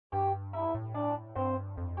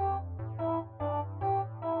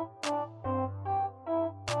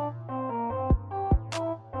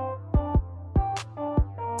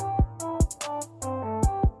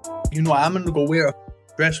You know, I'm gonna go wear a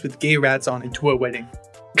dress with gay rats on it to a wedding.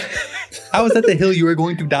 How is that the hill you are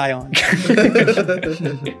going to die on?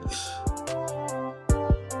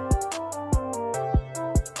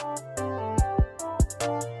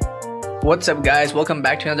 What's up, guys? Welcome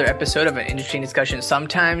back to another episode of An Interesting Discussion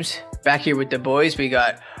Sometimes. Back here with the boys, we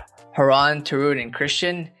got Haran, Tarun, and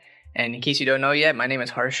Christian. And in case you don't know yet, my name is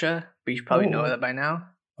Harsha, but you should probably know that by now.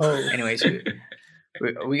 Anyways,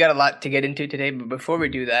 we got a lot to get into today, but before we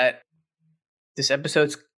do that, this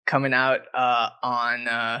episode's coming out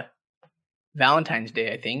on Valentine's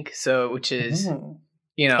Day, I think. So, which is,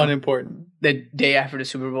 you know, unimportant. The day after the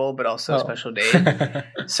Super Bowl, but also a special day.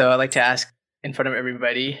 So I'd like to ask in front of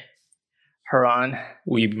everybody, Haran,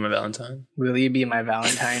 will you be my Valentine? Will you be my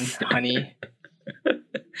Valentine, honey?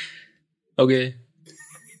 Okay.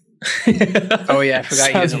 Oh yeah, I forgot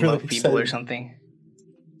you doesn't love people or something.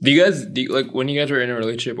 Do you guys like when you guys are in a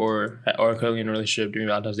relationship or currently in a relationship during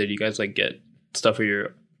Valentine's Day? Do you guys like get stuff for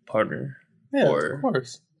your partner? Yeah, of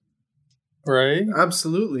course. Right?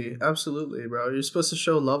 Absolutely, bro. You're supposed to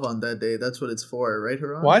show love on that day. That's what it's for, right,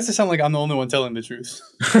 Haran? Why does it sound like I'm the only one telling the truth?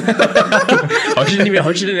 How she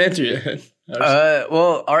didn't answer yet?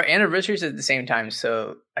 Well, our anniversary is at the same time,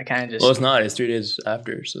 so I kind of just. Well, it's not. It's 3 days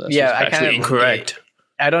after, so that's actually incorrect.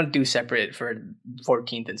 I don't do separate for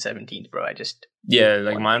 14th and 17th, bro. I just. Yeah,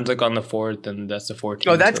 like mine's like on the 4th, and that's the 14th.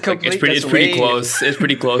 Oh, that's so complete. It's pretty close. It's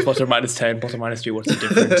pretty close. Plus or minus 10, plus or minus 3. What's the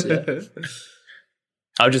difference? Yeah.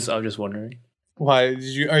 I was just wondering. Why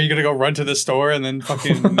are you gonna go run to the store and then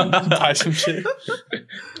fucking buy some shit?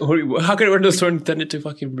 How can I run to the store and send it to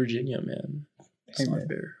fucking Virginia, man? It's not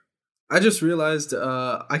fair. I just realized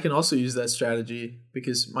I can also use that strategy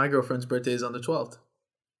because my girlfriend's birthday is on the 12th.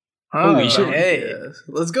 Holy shit! Hey, yeah.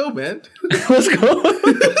 Let's go, man. Let's go.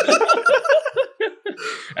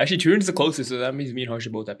 Actually, Tarun's the closest, so that means me and Harsha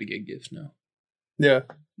both have to get gifts now. Yeah.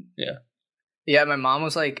 Yeah, my mom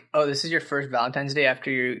was like, "Oh, this is your first Valentine's Day after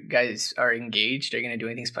you guys are engaged. Are you gonna do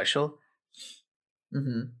anything special?"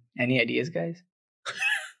 Mm-hmm. Any ideas, guys?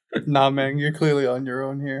 Nah, man, you're clearly on your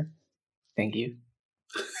own here. Thank you.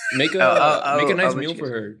 Make a nice meal for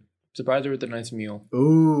her. Surprise her with a nice meal.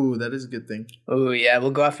 Ooh, that is a good thing. Oh yeah,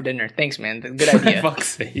 we'll go out for dinner. Thanks, man. Good idea. For fuck's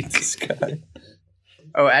sake. This guy.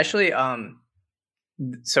 Oh, actually,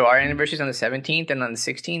 so our anniversary is on the 17th, and on the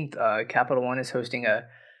 16th, Capital One is hosting a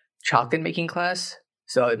chocolate making class.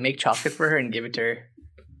 So I'll make chocolate for her and give it to her.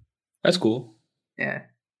 That's cool. Yeah.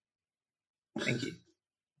 Thank you.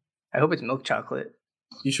 I hope it's milk chocolate.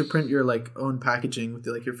 You should print your like own packaging with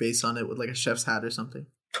like your face on it with like a chef's hat or something.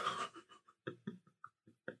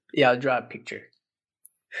 Yeah, I'll draw a picture.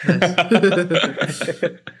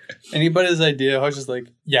 Anybody's idea? I was just like,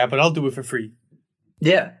 yeah, but I'll do it for free.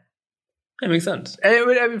 Yeah. That makes sense.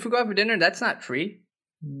 If we go out for dinner, that's not free.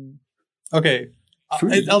 Okay.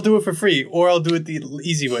 I'll do it for free, or I'll do it the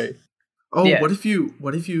easy way. Oh, yeah. What if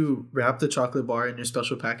you wrap the chocolate bar in your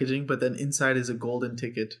special packaging, but then inside is a golden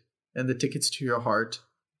ticket, and the ticket's to your heart?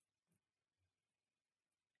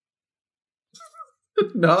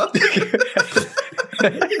 No. I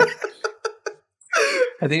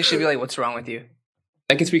think it should be like, "What's wrong with you?"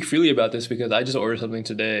 I can speak freely about this because I just ordered something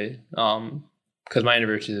today. Because my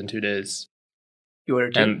anniversary is in 2 days. You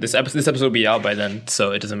ordered 2? And this episode will be out by then,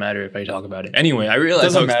 so it doesn't matter if I talk about it. Anyway, I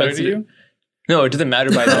realize how expensive. To you? No, it doesn't matter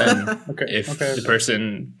by then. Okay. The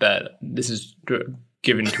person that this is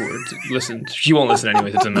given towards listens, she won't listen anyway.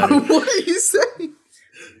 It doesn't matter. What are you saying?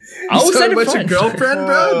 I was talking about your girlfriend,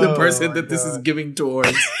 bro. The person that this is giving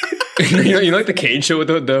towards. you know, like the Cage show with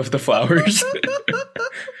the flowers.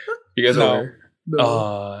 You guys know?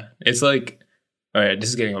 No. It's like. All right, this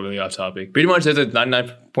is getting really off topic. Pretty much, there's a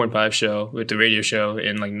 99.5 show with the radio show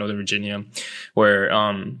in like Northern Virginia, where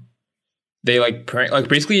they like prank, like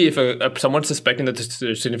basically if someone's suspecting that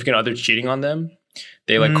their significant other's cheating on them,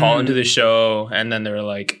 they like call into the show and then they're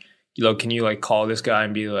like, can you like call this guy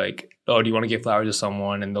and be like, oh, do you want to give flowers to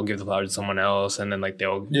someone? And they'll give the flowers to someone else, and then like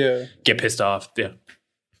they'll get pissed off. Yeah.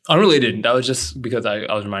 Unrelated. That was just because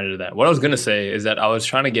I was reminded of that. What I was gonna say is that I was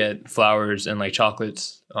trying to get flowers and like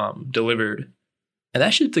chocolates delivered. And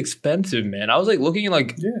that shit's expensive, man. I was like looking at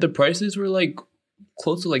like the prices were like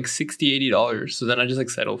close to like $60, $80. So then I just like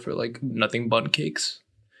settled for like nothing but cakes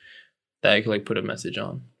that I could like put a message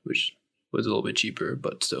on, which was a little bit cheaper,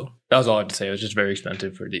 but still. That was all I had to say. It was just very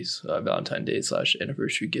expensive for these Valentine's Day /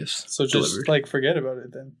 anniversary gifts. So just delivered. Like forget about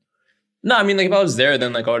it then. No, I mean like if I was there,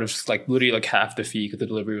 then like I would have just like literally like half the fee because the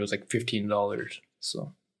delivery was like $15.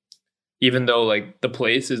 So even though like the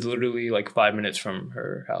place is literally like 5 minutes from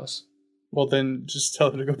her house. Well, then just tell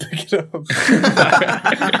her to go pick it up.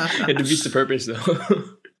 It defeats the purpose, though.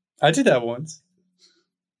 I did that once.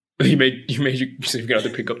 You made your significant other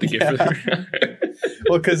pick up the gift for her.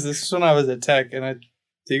 Well, because this is when I was at Tech, and I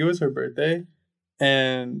think it was her birthday,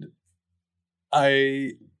 and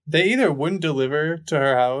they either wouldn't deliver to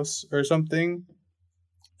her house or something,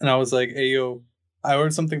 and I was like, "Hey, yo, I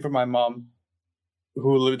ordered something for my mom,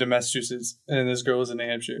 who lived in Massachusetts, and this girl was in New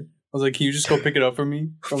Hampshire. I was like, can you just go pick it up for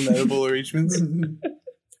me from the edible arrangements?"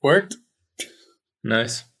 Worked.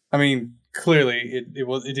 Nice. I mean, clearly it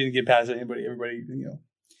didn't get past anybody. Everybody,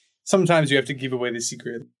 sometimes you have to give away the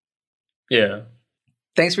secret. Yeah.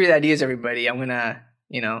 Thanks for your ideas, everybody. I'm gonna,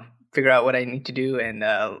 figure out what I need to do and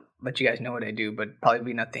let you guys know what I do, but probably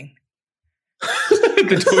be nothing.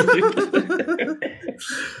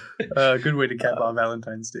 Good way to cap off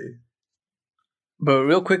Valentine's Day. But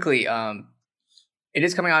real quickly, it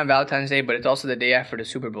is coming out on Valentine's Day, but it's also the day after the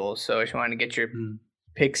Super Bowl. So I just wanted to get your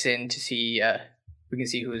picks in to see we can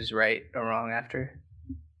see who's right or wrong after.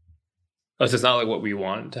 Oh, so it's not like what we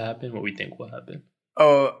want to happen, what we think will happen.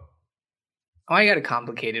 Oh, I got it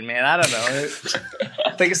complicated, man. I don't know.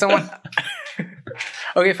 Like someone.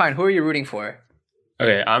 Okay, fine. Who are you rooting for?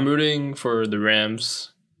 Okay, I'm rooting for the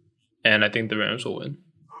Rams, and I think the Rams will win.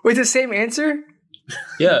 Wait, the same answer?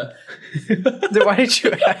 Yeah. Then why did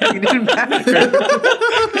you ask? It didn't matter.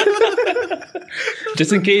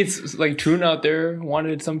 Just in case, like, Troon out there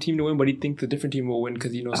wanted some team to win, but he thinks a different team will win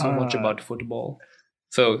because he knows so much about football.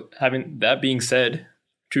 So, having that being said,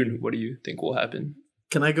 Troon, what do you think will happen?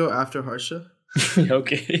 Can I go after Harsha?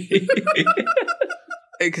 Okay.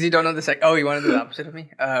 Because you don't know the second. Oh, you want to do the opposite of me?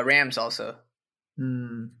 Rams also.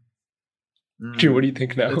 Troon, what do you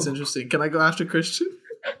think now? That's interesting. Can I go after Christian?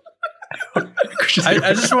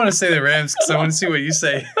 I just want to say the Rams because I want to see what you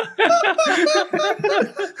say.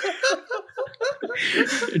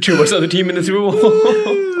 True. What's the other team in the Super Bowl?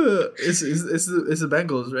 It's the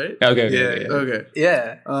Bengals, right? Okay. Okay.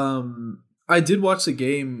 Yeah. I did watch the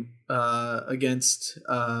game against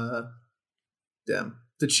the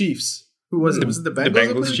Chiefs. Who was it? Was it the Bengals? The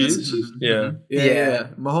Bengals Chiefs? Yeah. Yeah.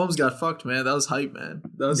 Mahomes got fucked, man. That was hype, man.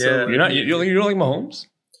 That was so you don't like Mahomes?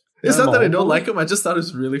 It's not that I don't like him. I just thought it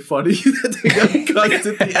was really funny that they got cucked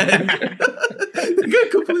at the end. They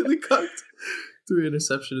got completely cucked. 3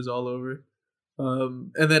 interception is all over.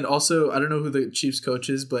 And then also, I don't know who the Chiefs coach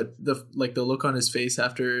is, but the look on his face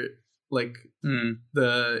after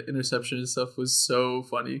the interception and stuff was so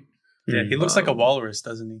funny. Yeah, he looks like a walrus,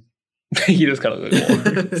 doesn't he? He does kind of look like a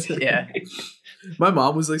walrus. Yeah. My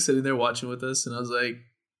mom was like sitting there watching with us, and I was like,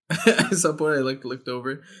 at some point, I looked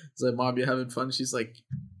over. I was like, "Mom, you having fun?" She's like,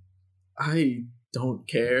 "I don't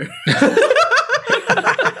care."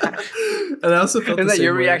 And I also felt Is the that same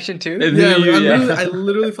your way. reaction too? Yeah, I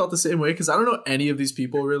literally felt the same way because I don't know any of these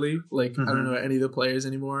people really. Like, I don't know any of the players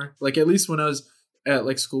anymore. Like, at least when I was at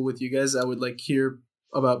like school with you guys, I would like hear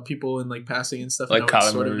about people and like passing and stuff. Like and I would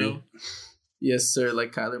Kyler sort of Murray. know. Yes, sir.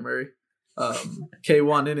 Like Kyler Murray.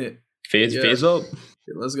 K1 in it. Phase up.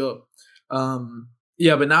 Yeah, let's go.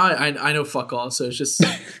 Yeah, but now I know fuck all, so it's just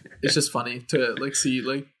funny to like see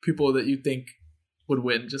like people that you think would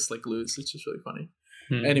win just like lose. It's just really funny.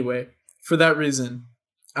 Anyway, for that reason,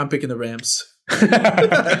 I'm picking the Rams. I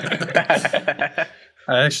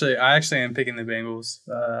actually am picking the Bengals.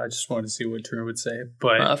 I just wanted to see what Turner would say,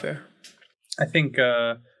 but Fair. I think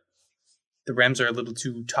the Rams are a little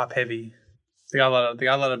too top heavy. They got a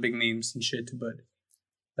lot of big names and shit, but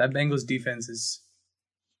that Bengals defense is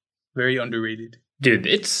very underrated. Dude,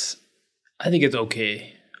 I think it's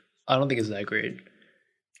okay. I don't think it's that great.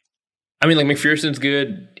 I mean, like, McPherson's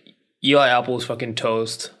good. Eli Apple is fucking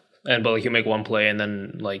toast. But like, he'll make one play and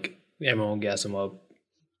then like everyone will gas him up.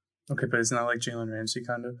 Okay, but it's not like Jalen Ramsey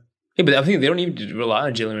kind of. Yeah, but I think they don't even rely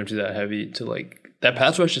on Jalen Ramsey that heavy to like that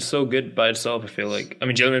pass rush is so good by itself. I feel like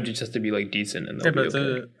Jalen Ramsey just has to be like decent and they'll be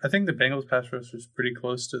okay. I think the Bengals pass rush is pretty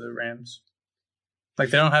close to the Rams. Like,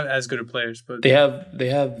 they don't have as good of players, but they have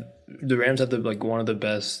the Rams have one of the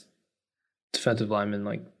best defensive linemen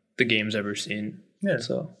like the game's ever seen. Yeah.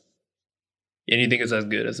 So. And you think it's as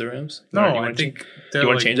good as the Rams? No, I think you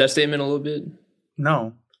want to change that statement a little bit?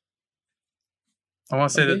 No. I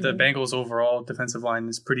want to say that the Bengals' overall defensive line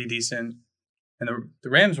is pretty decent, and the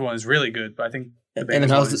Rams one is really good. But I think the Bengals and then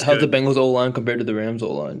how's one is the good. Bengals O line compared to the Rams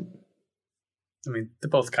O line? I mean, they're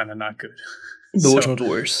both kind of not good. But which one's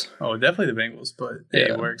worse? Oh, definitely the Bengals, but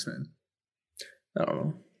it works, man. I don't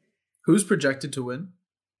know. Who's projected to win?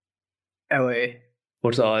 LA.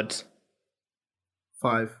 What's the odds?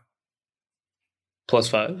 5.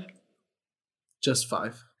 +5. Just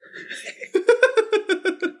 5.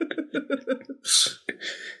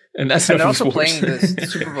 And that's And they're enough also for playing sports. the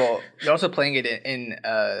Super Bowl. They're also playing it in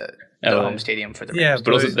the LA. home stadium for the Rams. Yeah,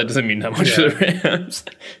 But also, that doesn't mean that much for the Rams.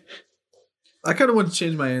 I kind of want to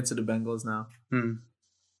change my answer to Bengals now.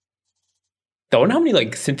 I wonder how many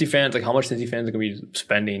like Cincy fans, like how much Cincy fans are gonna be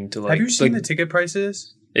spending to like. Have you seen like, the ticket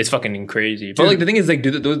prices? It's fucking crazy. But like the thing is, like,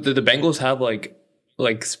 do the Bengals have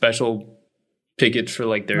like special tickets for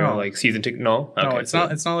like their like season ticket? No, No, it's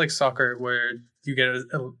not. It's not like soccer where you get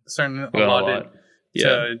a certain allotted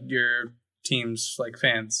to your team's like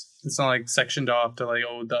fans. It's not like sectioned off to like,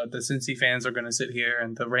 oh, the Cincy fans are going to sit here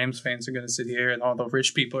and the Rams fans are going to sit here and all the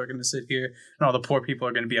rich people are going to sit here and all the poor people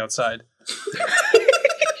are going to be outside.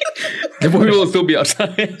 The poor people will still be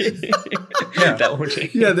outside. Yeah, that won't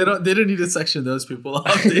change. Yeah, they don't need to section those people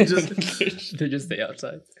off. They just stay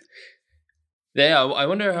outside. Yeah, I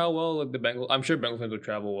wonder how well like the Bengals. I'm sure Bengals fans will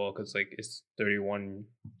travel well because like it's 31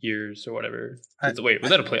 years or whatever. Wait, was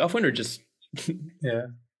that a playoff win or just? Yeah,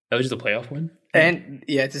 that was just a playoff win. And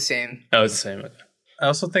yeah, it's the same. Oh, it's the same. Okay. I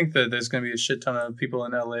also think that there's going to be a shit ton of people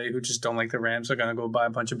in LA who just don't like the Rams are going to go buy a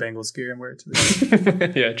bunch of Bengals gear and wear it to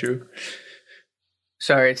the Yeah, true.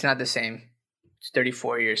 Sorry, it's not the same. It's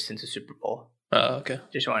 34 years since the Super Bowl. Oh, okay.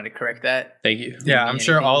 Just wanted to correct that. Thank you. Yeah, I'm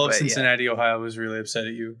sure all of Cincinnati, Ohio was really upset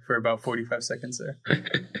at you for about 45 seconds there.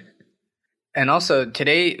 And also,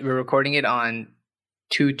 today we're recording it on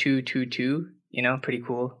 2222. You know, pretty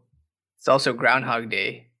cool. It's also Groundhog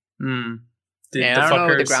Day. Did and the I don't know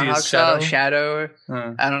what the fucker see Groundhog his saw, shadow?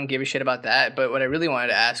 I don't give a shit about that. But what I really wanted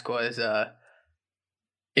to ask was,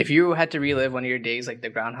 if you had to relive one of your days, like the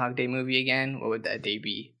Groundhog Day movie again, what would that day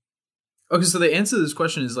be? Okay, so the answer to this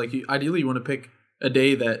question is like, ideally you want to pick a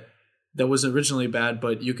day that was originally bad,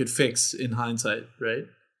 but you could fix in hindsight, right?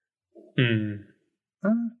 I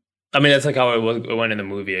mean, that's like how it went in the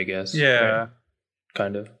movie, I guess. Yeah, right?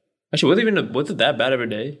 Kind of. Actually, was it that bad of a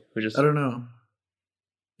day? I don't know.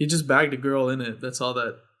 He just bagged a girl in it. That's all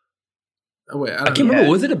that. Oh wait, I can't remember.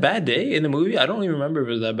 Was it a bad day in the movie? I don't even remember if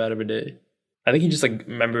it was that bad of a day. I think he just like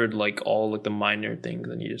remembered like all like the minor things,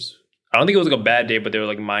 and I don't think it was like a bad day, but there were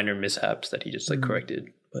like minor mishaps that he just like corrected.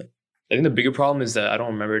 But I think the bigger problem is that I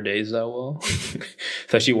don't remember days that well,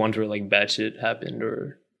 especially ones where like bad shit happened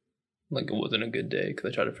or like it wasn't a good day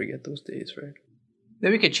because I try to forget those days, right?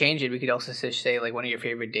 Then we could change it. We could also say like one of your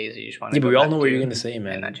favorite days that you just want to. Yeah, but we all know what you're gonna say,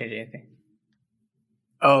 man. And not change anything.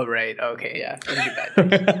 Oh right, okay, yeah.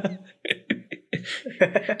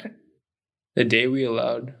 Bad The day we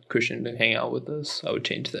allowed Christian to hang out with us, I would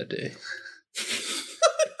change that day.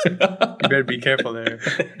 You better be careful there.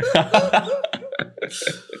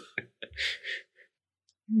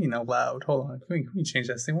 You mean allowed? Hold on. Can we change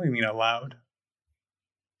that thing? What do you mean allowed?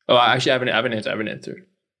 Oh, actually, I have an answer.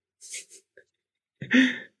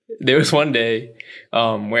 There was one day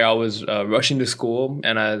where I was rushing to school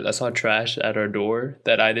and I saw trash at our door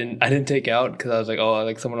that I didn't take out because I was like, oh,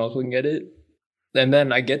 like someone else can get it. And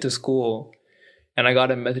then I get to school and I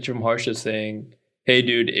got a message from Harsha saying, hey,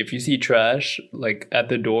 dude, if you see trash like at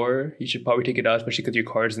the door, you should probably take it out, especially because your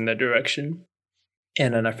car is in that direction.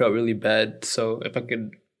 And then I felt really bad. So if I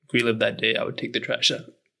could relive that day, I would take the trash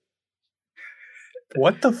out.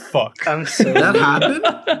 What the fuck? I'm so that happened?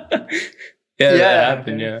 Yeah, that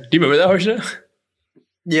happened, yeah. Do you remember that, Harsha?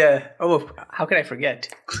 Yeah. Oh, how could I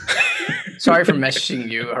forget? Sorry for messaging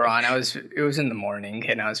you, Haran. It was in the morning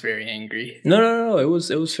and I was very angry. No. It was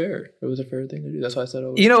fair. It was a fair thing to do. That's why I said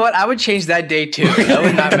You know what? I would change that day too. I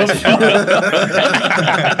would not message you.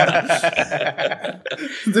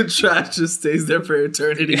 The trash just stays there for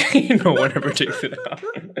eternity. No one ever takes it out.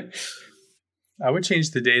 I would change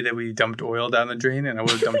the day that we dumped oil down the drain and I would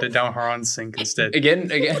have dumped it down Haran's sink instead. Again,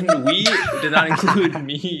 we did not include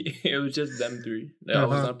me. It was just them three. That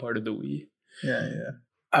was not part of the we. Yeah.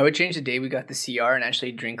 I would change the day we got the CR and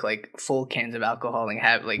actually drink like full cans of alcohol and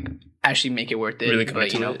have like actually make it worth it. Really commit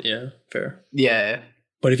to it. Yeah, fair. Yeah.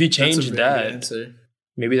 But if you change that,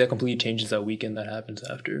 maybe that completely changes that weekend that happens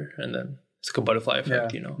after. And then it's like a butterfly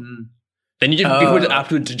effect, you know? Then you just become an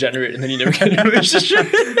absolute degenerate and then you never get in a relationship.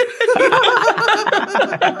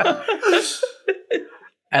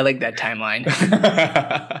 I like that timeline.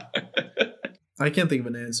 I can't think of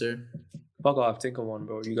an answer. Fuck off, think of one,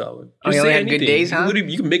 bro. You got one. Oh, you only had good days, huh?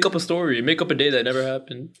 You can make up a story, make up a day that never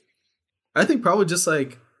happened. I think probably just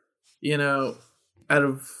like, you know, out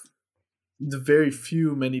of the very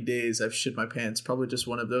few many days I've shit my pants, probably just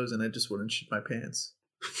one of those, and I just wouldn't shit my pants.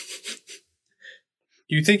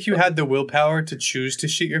 You think you had the willpower to choose to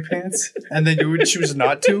shit your pants, and then you would choose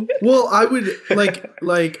not to? Well, I would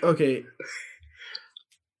like okay.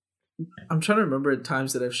 I'm trying to remember at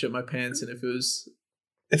times that I've shit my pants, and if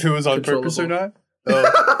it was on purpose or not. Oh.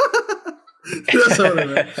 That's what I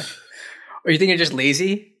meant. Or you think you're just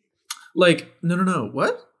lazy? Like, no.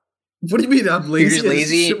 What? What do you mean I'm lazy? You're just I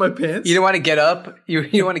lazy. shit my pants? You don't want to get up. You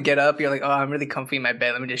don't want to get up. You're like, oh, I'm really comfy in my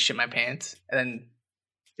bed. Let me just shit my pants, and then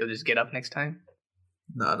you'll just get up next time.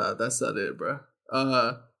 Nah, that's not it, bro.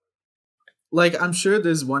 Like I'm sure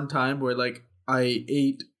there's one time where like I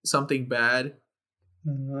ate something bad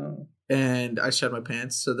and I shed my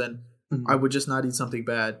pants. So then I would just not eat something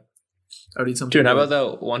bad. I would eat something. Dude, how good.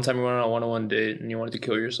 about that one time you went on a one-on-one date and you wanted to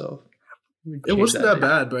kill yourself? It wasn't that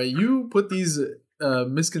bad, bro. You put these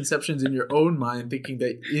misconceptions in your own mind, thinking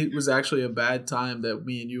that it was actually a bad time that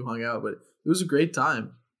me and you hung out, but it was a great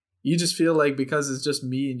time. You just feel like because it's just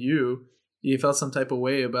me and you felt some type of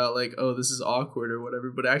way about like, oh, this is awkward or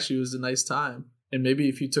whatever. But actually, it was a nice time. And maybe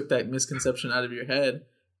if you took that misconception out of your head,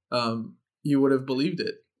 you would have believed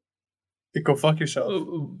it. Go fuck yourself.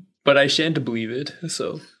 But I shan't believe it.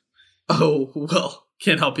 So, oh well,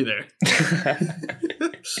 can't help you there.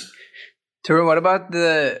 Tarun, what about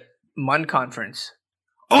the MUN conference?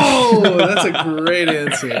 Oh, that's a great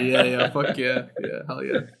answer. Yeah, fuck yeah, hell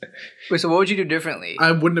yeah. Wait, so what would you do differently?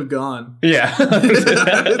 I wouldn't have gone. yeah.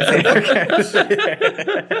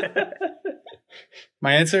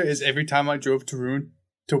 My answer is every time I drove to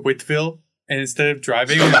Whitville, and instead of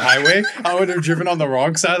driving on the highway, I would have driven on the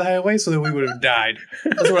wrong side of the highway so that we would have died.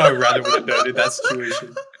 That's what I rather would have done in that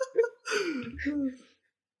situation.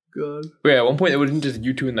 God. Wait, at one point it wasn't just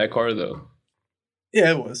you two in that car though.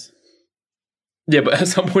 Yeah, it was. Yeah, but at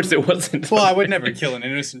some points it wasn't. Well, I would never kill an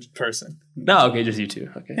innocent person. No, okay, just you two.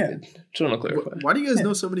 Okay, Yeah. good. Just want to clarify. Why do you guys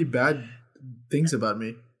know so many bad things about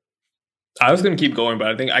me? I was gonna keep going, but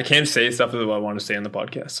I think I can't say stuff that I want to say on the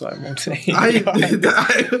podcast, so I won't say.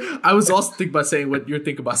 I was also thinking about saying what you're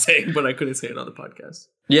thinking about saying, but I couldn't say it on the podcast.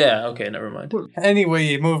 Yeah. Okay. Never mind.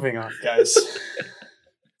 Anyway, moving on, guys.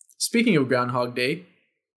 Speaking of Groundhog Day,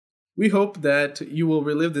 we hope that you will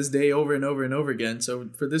relive this day over and over and over again. So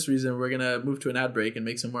for this reason, we're going to move to an ad break and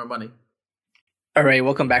make some more money. All right,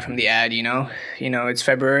 welcome back from the ad. You know, it's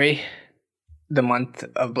February, the month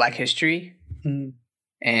of Black History.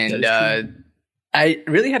 And I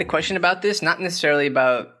really had a question about this, not necessarily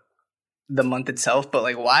about the month itself, but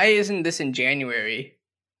like, why isn't this in January?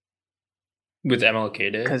 With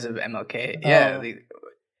MLK Day? Because of MLK. Yeah.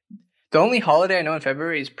 The only holiday I know in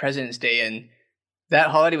February is President's Day, and that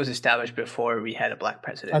holiday was established before we had a black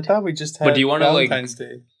president. I thought we just had But do you wanna, Valentine's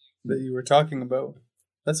Day that you were talking about.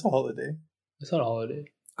 That's a holiday. It's not a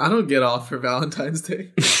holiday. I don't get off for Valentine's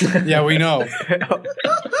Day. Yeah, we know.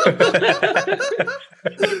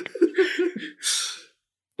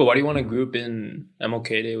 But why do you want to group in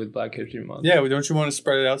MLK Day with Black History Month? Yeah, don't you want to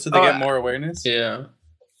spread it out so they get more awareness? Yeah.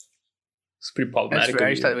 It's pretty problematic. That's fair.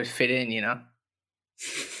 I just thought it would fit in, you know?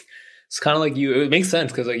 It's kind of like it makes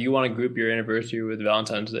sense because like you want to group your anniversary with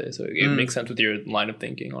Valentine's Day, so it makes sense with your line of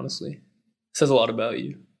thinking. Honestly, it says a lot about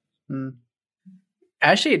you.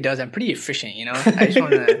 Actually, it does. I'm pretty efficient, you know. I just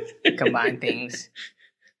want to combine things.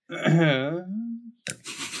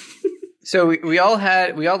 So we all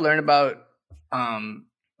learned about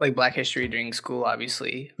like Black history during school,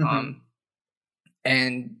 obviously.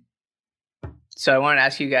 And so I wanted to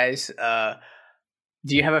ask you guys.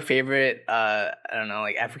 Do you have a favorite, I don't know,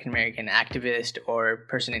 like African-American activist or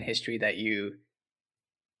person in history that you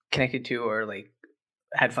connected to or like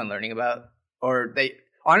had fun learning about? Or they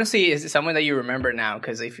honestly, is it someone that you remember now?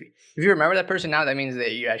 Because if you remember that person now, that means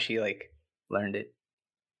that you actually like learned it.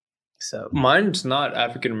 So mine's not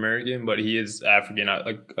African-American, but he is African.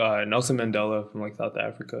 Like Nelson Mandela from like South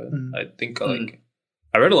Africa. I think like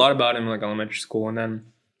I read a lot about him in like elementary school, and then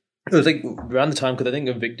it was like around the time because I think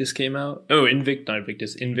Invictus came out. Oh,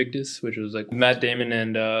 Invictus, which was like Matt Damon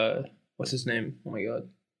and what's his name? Oh my god,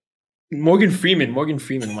 Morgan Freeman.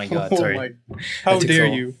 Oh my god, sorry. How dare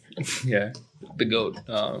you? Yeah, the GOAT.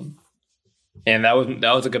 And that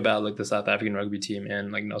was like about like the South African rugby team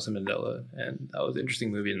and like Nelson Mandela, and that was an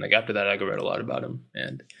interesting movie. And like after that, I read a lot about him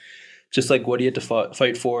and just like what he had to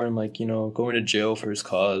fight for, and like going to jail for his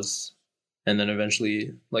cause, and then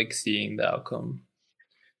eventually like seeing the outcome.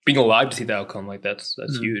 Being alive to see the outcome, like that's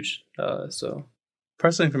huge. So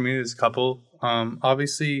personally for me, there's a couple.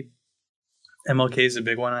 Obviously, MLK is a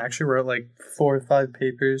big one. I actually wrote like 4 or 5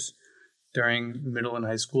 papers during middle and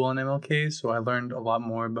high school on MLK, so I learned a lot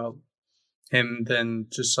more about him than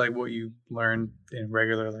just like what you learn in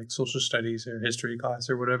regular like social studies or history class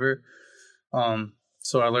or whatever.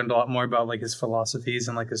 So I learned a lot more about like his philosophies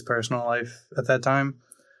and like his personal life at that time.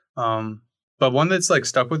 But one that's like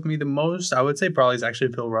stuck with me the most, I would say probably is actually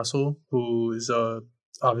Bill Russell, who is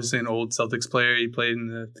obviously an old Celtics player. He played in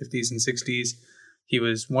the 50s and 60s. He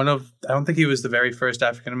was I don't think he was the very first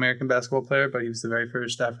African-American basketball player, but he was the very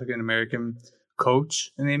first African-American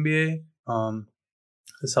coach in the NBA.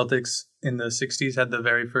 The Celtics in the 60s had the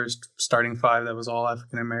very first starting five that was all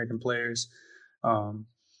African American players. And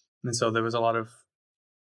so there was a lot of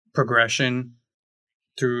progression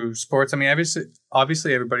through sports. I mean,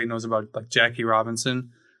 obviously everybody knows about like Jackie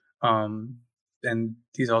Robinson. And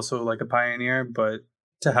he's also like a pioneer, but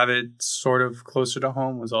to have it sort of closer to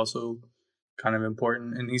home was also kind of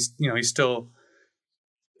important. And he's still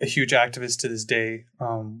a huge activist to this day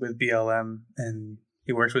with BLM, and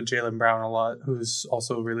he works with Jaylen Brown a lot, who's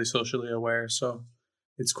also really socially aware. So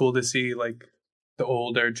it's cool to see like the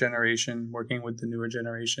older generation working with the newer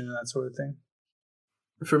generation and that sort of thing.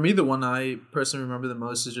 For me, the one I personally remember the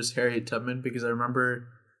most is just Harriet Tubman, because I remember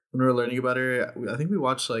when we were learning about her, I think we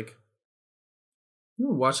watched like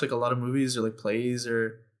a lot of movies or like plays,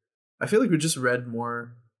 or I feel like we just read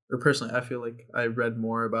more, or personally, I feel like I read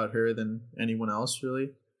more about her than anyone else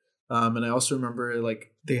really. And I also remember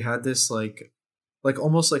like they had this like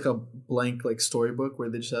almost like a blank like storybook where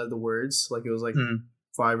they just had the words, like it was like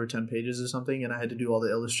 5 or 10 pages or something, and I had to do all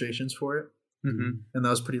the illustrations for it. Mm-hmm. And that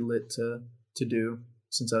was pretty lit to do,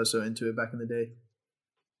 since I was so into it back in the day.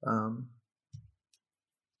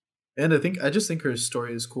 And I just think her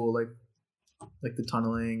story is cool, like the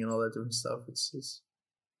tunneling and all that different stuff. It's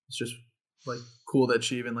just like cool that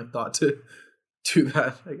she even like thought to do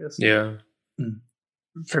that, I guess. Yeah.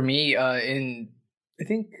 For me, in I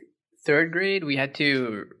think 3rd grade, we had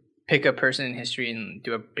to pick a person in history and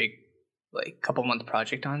do a big like couple month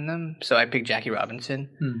project on them. So I picked Jackie Robinson.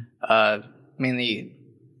 Mainly,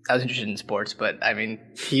 I was interested in sports, but I mean,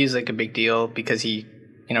 he's like a big deal because he,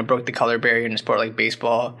 broke the color barrier in a sport like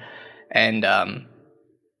baseball. And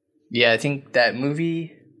yeah, I think that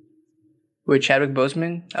movie with Chadwick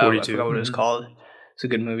Boseman, I forgot what it was called. It's a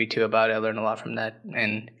good movie too about it. I learned a lot from that.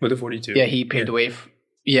 And with the 42. Yeah, he paved the way.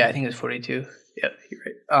 I think it was 42. Yeah, you're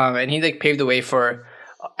right. And he like paved the way for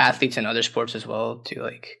athletes in other sports as well to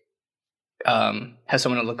like have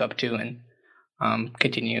someone to look up to and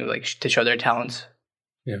continue like to show their talents.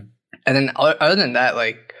 Yeah. And then other than that,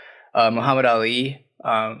 like Muhammad Ali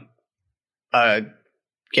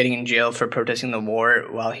getting in jail for protesting the war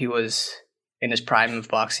while he was in his prime of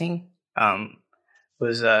boxing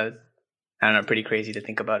was I don't know, pretty crazy to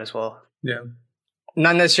think about as well. Yeah.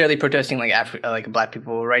 Not necessarily protesting like Black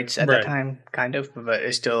people rights at that time, kind of, but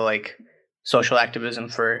it's still like social activism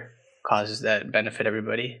for causes that benefit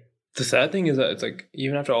everybody. The sad thing is that it's like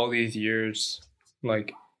even after all these years,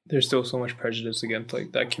 like there's still so much prejudice against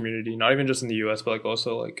like that community. Not even just in the U.S., but like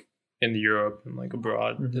also like in Europe and like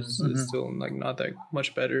abroad. It's still like not that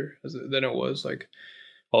much better than it was like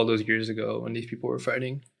all those years ago when these people were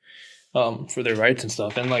fighting for their rights and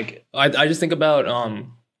stuff. And like I just think about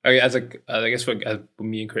as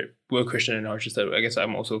me and Christian and Arch said, I guess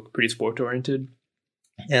I'm also pretty sport oriented.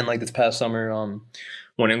 And like this past summer,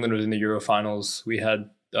 when England was in the Euro finals, we had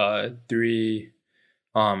 3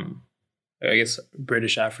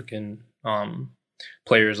 British African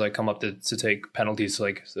players like come up to take penalties to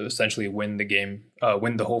like essentially win the game,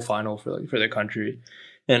 win the whole final for their country.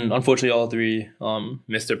 And unfortunately, all 3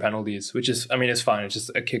 missed their penalties, which is, I mean, it's fine. It's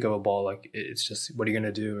just a kick of a ball. Like, it's just, what are you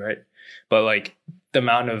going to do, right? But, like, the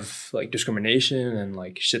amount of, like, discrimination and,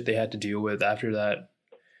 like, shit they had to deal with after that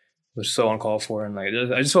was so uncalled for. And, like,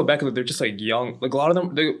 I just felt back that they're just, like, young. Like, a lot of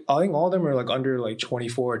them, I think all of them are, like, under, like,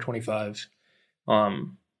 24 or 25.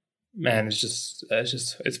 Man, it's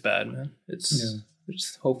bad, man. It's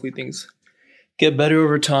just hopefully things get better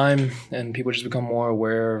over time and people just become more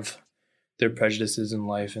aware of their prejudices in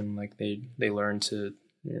life, and like they learn to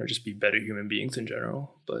just be better human beings in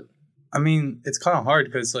general. But I mean, it's kind of hard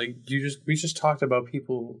because like we just talked about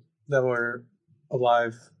people that were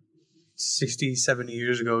alive 60, 70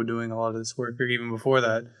 years ago doing a lot of this work, or even before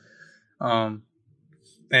that,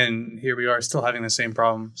 and here we are still having the same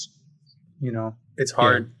problems. It's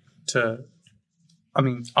hard to, I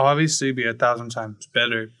mean, obviously be 1,000 times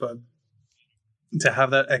better, but to have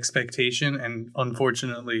that expectation, and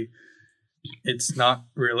unfortunately it's not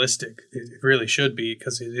realistic. It really should be,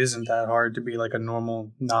 because it isn't that hard to be like a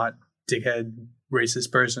normal, not dickhead,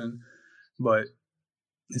 racist person. But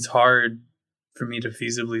it's hard for me to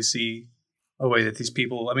feasibly see a way that these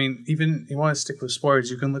people, I mean, even you want to stick with sports,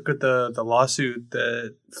 you can look at the lawsuit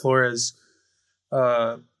that Flores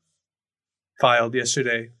filed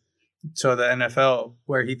yesterday to the NFL,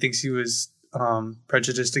 where he thinks he was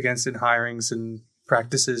prejudiced against in hirings and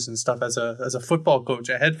practices and stuff as a football coach,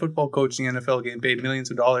 a head football coach in the NFL, getting paid millions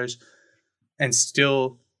of dollars, and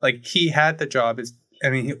still like he had the job.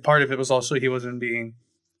 Part of it was also he wasn't being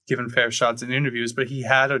given fair shots in interviews, but he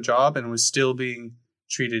had a job and was still being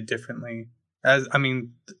treated differently. As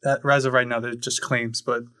of right now, they're just claims,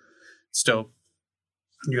 but still,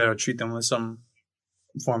 you got to treat them with some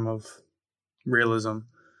form of realism.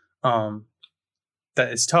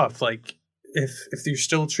 That is tough. Like if you're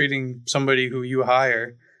still treating somebody who you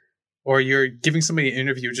hire, or you're giving somebody an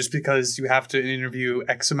interview just because you have to interview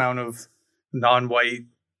X amount of non-white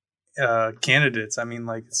candidates. I mean,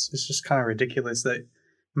 like it's just kind of ridiculous that.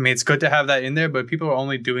 I mean, it's good to have that in there, but people are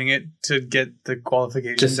only doing it to get the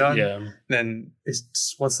qualification done. Yeah. Then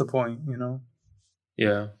it's what's the point, you know?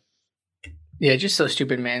 Yeah. Yeah, just so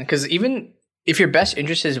stupid, man. Because even if your best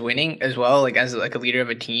interest is winning as well, like as like a leader of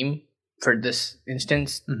a team for this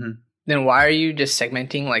instance, then why are you just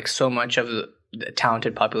segmenting like so much of the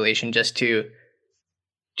talented population just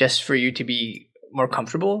for you to be more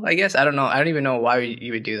comfortable? I guess I don't know. I don't even know why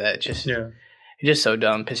you would do that. It's just so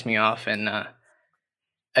dumb. Pissed me off, and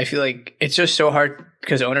I feel like it's just so hard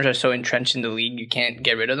because owners are so entrenched in the league. You can't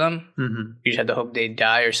get rid of them. You just have to hope they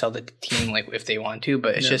die or sell the team, like if they want to.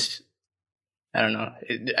 But it's just, I don't know.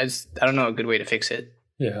 I don't know a good way to fix it.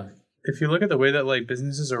 Yeah. If you look at the way that like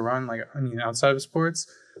businesses are run, like I mean, outside of sports,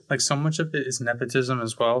 like so much of it is nepotism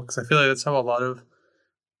as well. Because I feel like that's how a lot of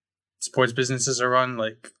sports businesses are run.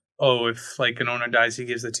 Like, oh, if like an owner dies, he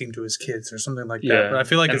gives the team to his kids or something like that. But I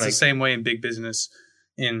feel like it's the same way in big business,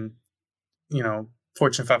 in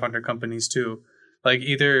Fortune 500 companies too. Like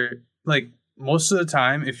either like most of the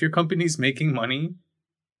time, if your company's making money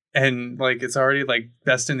and like it's already like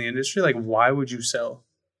best in the industry, like why would you sell?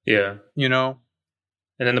 Yeah. You know?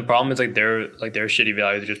 And then the problem is like their shitty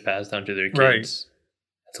values just passed down to their kids. Right.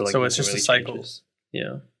 So it's just a cycle. Changes.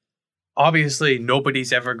 Yeah. Obviously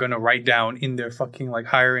nobody's ever gonna write down in their fucking like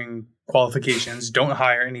hiring qualifications, don't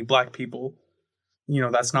hire any black people.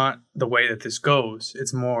 That's not the way that this goes.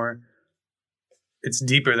 It's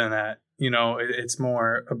deeper than that. It's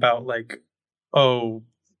more about like, oh,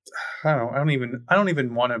 I don't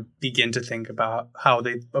even want to begin to think about how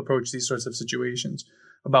they approach these sorts of situations,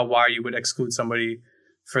 about why you would exclude somebody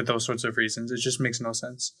for those sorts of reasons. It just makes no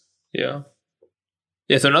sense. Yeah.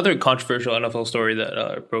 Yeah. So another controversial NFL story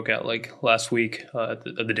that broke out like last week, at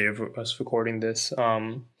the day of us recording this,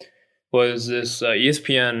 was this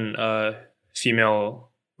ESPN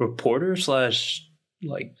female reporter /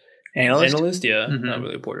 like Analyst, yeah. Not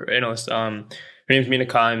really a reporter. Analyst. Her name's Mina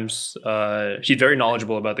Kimes. She's very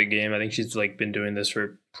knowledgeable about the game. I think she's like been doing this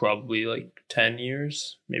for probably like 10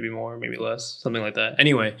 years, maybe more, maybe less, something like that.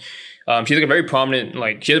 Anyway, she's like a very prominent,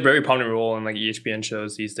 like she has a very prominent role in like ESPN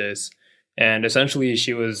shows these days. And essentially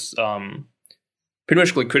she was pretty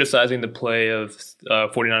much like criticizing the play of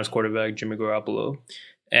 49ers quarterback Jimmy Garoppolo.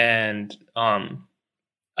 And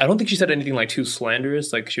I don't think she said anything like too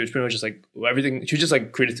slanderous. Like she was pretty much just like everything. She was just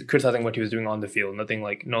like criticizing what he was doing on the field. Nothing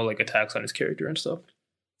like no like attacks on his character and stuff.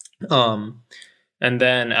 And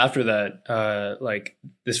then after that, like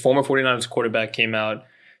this former 49ers quarterback came out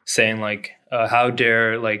saying like, how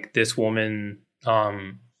dare like this woman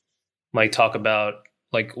like talk about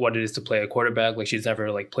like what it is to play a quarterback. Like she's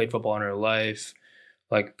never like played football in her life.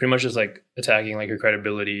 Like pretty much just like attacking like her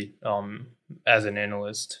credibility as an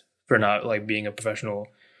analyst for not like being a professional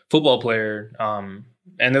football player.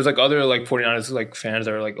 And there's like other like 49ers like fans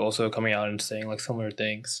that are like also coming out and saying like similar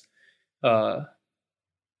things. And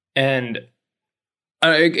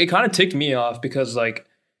it kind of ticked me off because like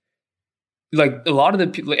a lot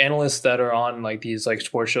of the analysts that are on like these like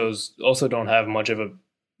sports shows also don't have much of a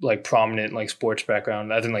like prominent like sports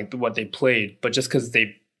background as in like what they played, but just because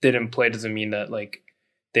they didn't play doesn't mean that like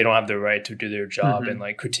they don't have the right to do their job and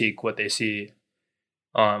like critique what they see.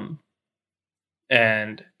 And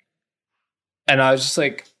I was just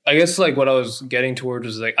like, I guess like what I was getting towards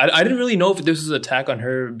was like, I didn't really know if this was an attack on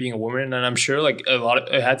her being a woman, and I'm sure like a lot of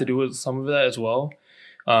it had to do with some of that as well.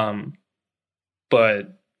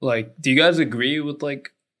 But like, do you guys agree with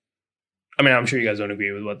like? I mean, I'm sure you guys don't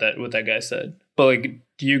agree with what that guy said, but like,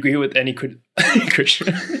 do you agree with any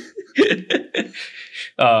Christian?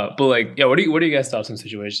 But like, yeah, what are you guys' thoughts on the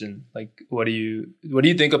situation? Like, what do you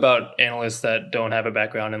think about analysts that don't have a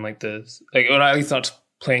background in like this, like, or at least not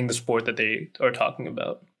playing the sport that they are talking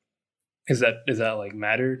about? Does that like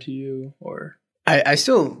matter to you, or? I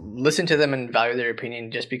still listen to them and value their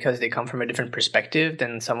opinion just because they come from a different perspective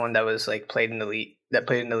than someone that was like played in the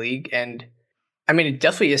league. And I mean, it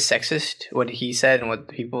definitely is sexist what he said and what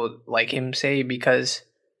people like him say, because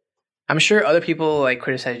I'm sure other people like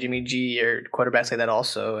criticize Jimmy G or quarterbacks like that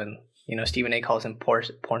also, and Stephen A calls him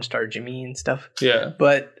porn star Jimmy and stuff. Yeah,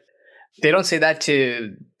 but they don't say that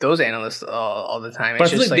to those analysts all the time.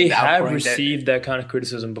 But it's I feel like they have received that kind of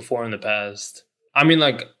criticism before in the past. I mean,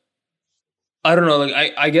 like, I don't know.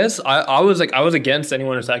 Like, I guess I was against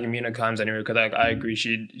anyone attacking Mina Kimes anyway, because I agree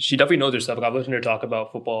she definitely knows her stuff. Like, I've listened to her talk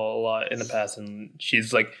about football a lot in the past, and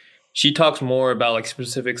she's like she talks more about like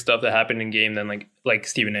specific stuff that happened in game than like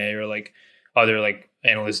Stephen A or like other like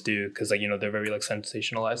analysts do, because like, you know, they're very like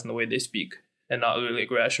sensationalized in the way they speak and not really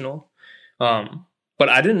like rational. But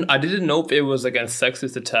I didn't know if it was like a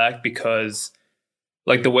sexist attack, because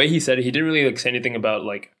like the way he said it, he didn't really like say anything about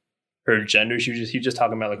like her gender. He was just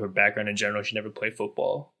talking about like her background in general. She never played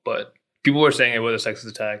football, but people were saying it was a sexist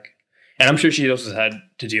attack, and I'm sure she also had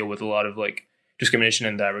to deal with a lot of like discrimination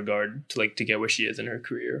in that regard to get where she is in her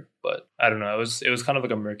career. But I don't know. It was kind of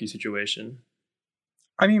like a murky situation.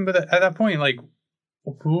 I mean, but at that point, like,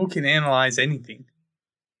 who can analyze anything?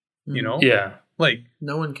 You know? Yeah. Like,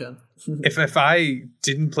 no one can. if I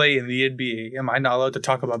didn't play in the NBA, am I not allowed to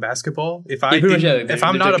talk about basketball? If If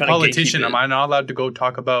I'm not a politician, am I not allowed to go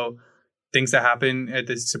talk about things that happen at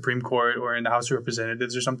the Supreme Court or in the House of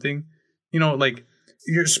Representatives or something? You know, like,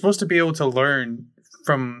 you're supposed to be able to learn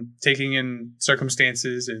from taking in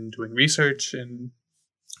circumstances and doing research and,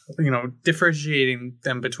 you know, differentiating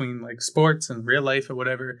them between like sports and real life or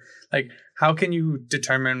whatever. Like, how can you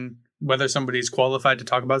determine whether somebody's qualified to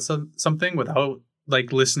talk about something without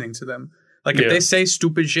like listening to them? Like, if they say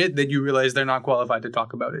stupid shit, then you realize they're not qualified to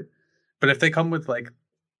talk about it. But if they come with like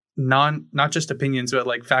not just opinions, but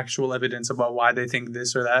like factual evidence about why they think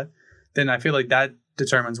this or that, then I feel like that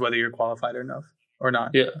determines whether you're qualified enough or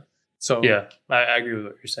not. Yeah. So yeah, I agree with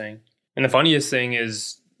what you're saying. And the funniest thing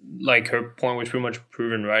is, like, her point was pretty much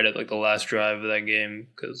proven right at like the last drive of that game.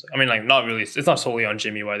 Because I mean, like, not really. It's not solely on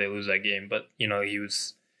Jimmy why they lose that game, but you know, he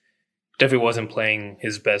definitely wasn't playing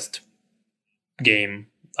his best game.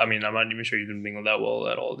 I mean, I'm not even sure he's been playing that well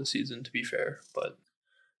at all this season, to be fair. But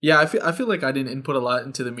yeah, I feel like I didn't input a lot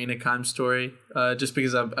into the Mina Kimes story, just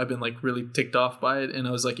because I've been like really ticked off by it, and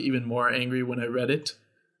I was like even more angry when I read it.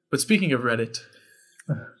 But speaking of Reddit,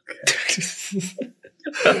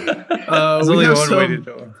 there's only one way to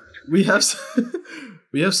do it.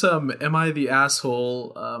 We have some "Am I the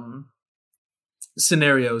asshole?"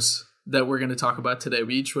 Scenarios that we're going to talk about today.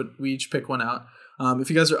 We each pick one out. If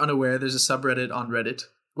you guys are unaware, there's a subreddit on Reddit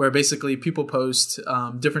where basically people post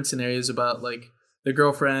different scenarios about like their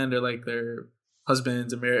girlfriend or like their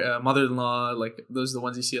husbands and mother-in-law. Like, those are the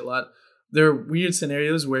ones you see a lot. They're weird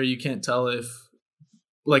scenarios where you can't tell who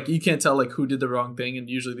did the wrong thing, and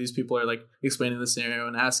usually these people are like explaining the scenario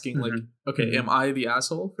and asking like, okay, am I the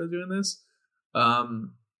asshole for doing this?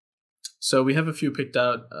 So we have a few picked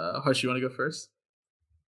out. Harsh, you want to go first?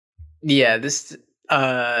 Yeah, this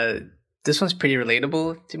one's pretty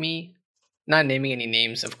relatable to me. Not naming any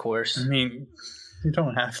names, of course. I mean, you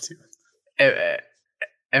don't have to.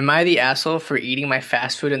 Am I the asshole for eating my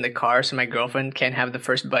fast food in the car so my girlfriend can't have the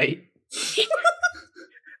first bite?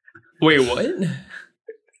 wait, what?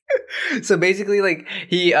 So basically, like,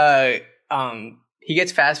 he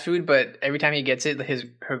gets fast food, but every time he gets it, his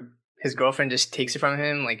girlfriend just takes it from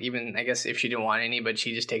him. Like, even I guess if she didn't want any, but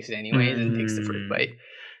she just takes it anyways and takes the first bite.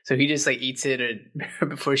 So he just like eats it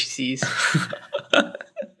before she sees.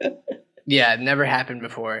 Yeah, it never happened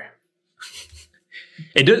before.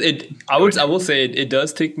 It does. I will say it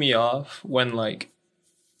does tick me off when like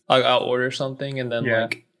I'll order something and then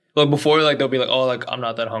like before, like they'll be like, oh, like I'm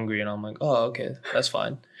not that hungry, and I'm like, oh, okay, that's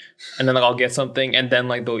fine. And then like I'll get something and then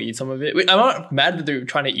like they'll eat some of it. I'm not mad that they're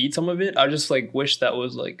trying to eat some of it. I just like wish that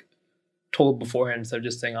was like told beforehand instead of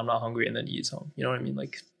just saying I'm not hungry and then eat some. You know what I mean?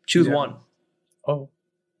 Like, choose one. Oh,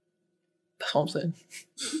 that's what I'm saying.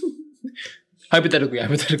 Hypothetically. Yeah.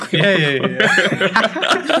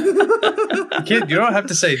 Kid, you don't have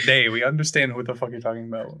to say they. We understand what the fuck you're talking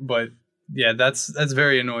about. But yeah, that's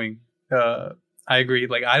very annoying. I agree.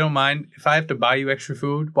 Like, I don't mind if I have to buy you extra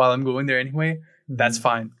food while I'm going there anyway. That's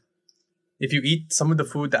fine. If you eat some of the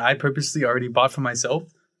food that I purposely already bought for myself,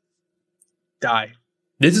 die.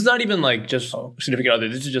 This is not even like just significant other.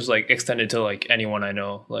 This is just like extended to like anyone I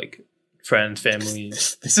know, like friends, family.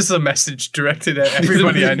 This is a message directed at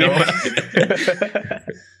everybody I know.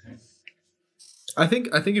 I think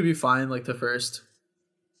it'd be fine like the first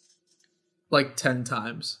like 10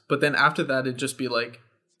 times, but then after that it'd just be like,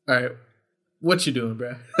 all right, what you doing,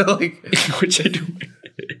 bro? Like, what you doing?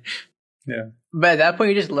 Yeah. But at that point,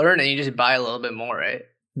 you just learn and you just buy a little bit more, right?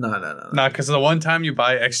 No. Nah, because the one time you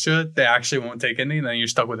buy extra, they actually won't take any, and then you're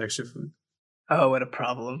stuck with extra food. Oh, what a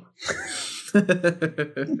problem.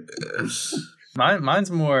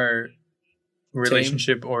 Mine's more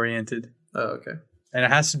relationship oriented. Oh, okay. And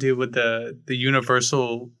it has to do with the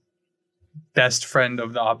universal best friend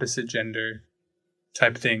of the opposite gender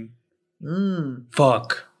type thing.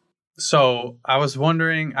 Fuck. So I was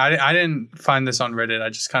wondering, I didn't find this on Reddit. I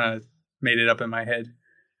just kind of made it up in my head.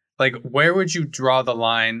 Like, where would you draw the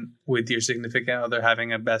line with your significant other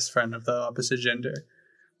having a best friend of the opposite gender?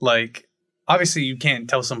 Like, obviously you can't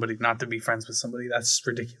tell somebody not to be friends with somebody. That's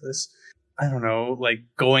ridiculous. I don't know, like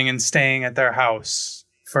going and staying at their house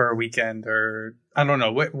for a weekend, or I don't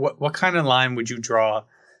know, what kind of line would you draw?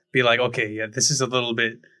 Be like, okay, yeah, this is a little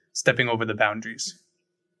bit stepping over the boundaries.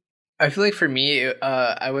 I feel like for me,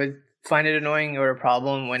 I would find it annoying or a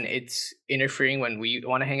problem when it's interfering when we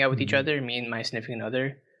want to hang out with each other, me and my significant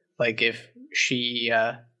other. Like if she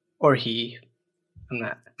or he, I'm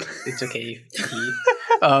not. It's okay. He.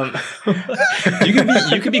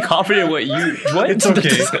 You could be confident what. It's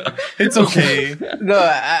okay. It's okay. No,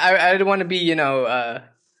 I don't want to be. I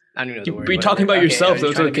don't even know the word. Be talking about yourself, so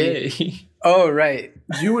it's okay. Oh right.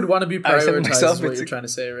 You would want to be prioritized. Is what you're trying to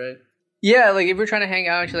say, right? Yeah, like if we're trying to hang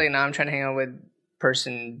out, she's like, "Nah, I'm trying to hang out with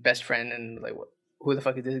person, best friend," and like, who the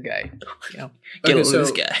fuck is this guy? Get over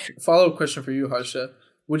this guy. Follow-up question for you, Harsha.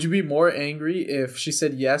 Would you be more angry if she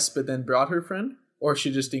said yes, but then brought her friend, or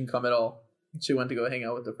she just didn't come at all? She went to go hang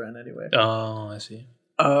out with the friend anyway. Oh, I see.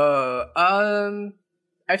 I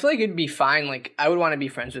feel like it'd be fine. Like, I would want to be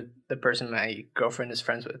friends with the person my girlfriend is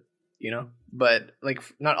friends with, But, like,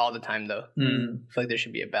 not all the time, though. I feel like there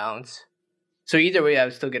should be a balance. So either way, I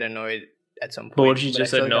would still get annoyed at some point. But what if she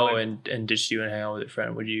just said no and ditched you and hang out with a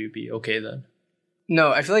friend? Would you be okay then?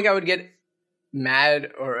 No, I feel like I would get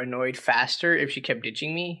mad or annoyed faster if she kept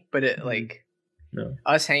ditching me. But,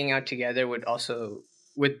 us hanging out together would also,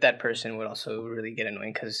 with that person, would also really get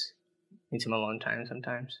annoying because I need some alone time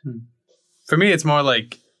sometimes. For me, it's more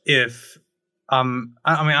like if I mean,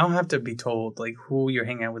 I don't have to be told like who you're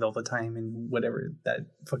hanging out with all the time and whatever, that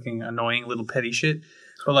fucking annoying little petty shit.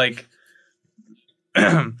 But like,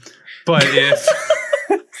 but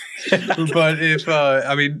if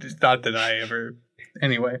I mean, not that I ever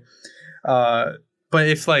anyway. But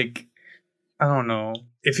if like, I don't know,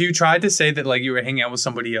 if you tried to say that like you were hanging out with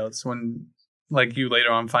somebody else when like you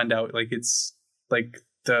later on find out like it's like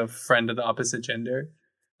the friend of the opposite gender,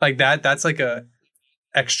 like that's like a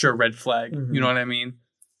extra red flag. You know what I mean?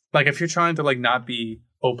 Like if you're trying to like not be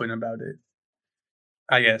open about it,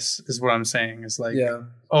 I guess is what I'm saying. It's like,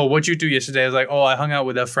 oh, what'd you do yesterday? I was like, oh, I hung out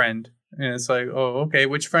with a friend. And it's like, oh, okay,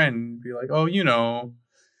 which friend? Be like, oh,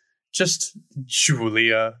 just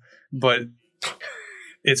Julia. But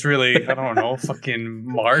it's really, I don't know, fucking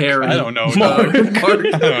Mark. Harry. I don't know. Mark.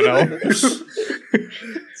 I don't know.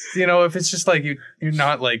 If it's just like you're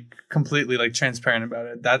not like completely like transparent about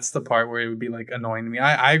it, that's the part where it would be like annoying to me.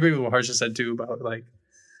 I agree with what Harsha said too about like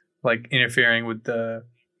interfering with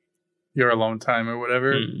your alone time or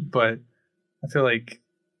whatever. But I feel like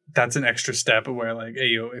that's an extra step where like, hey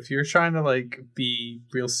yo, if you're trying to like be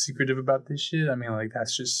real secretive about this shit, I mean like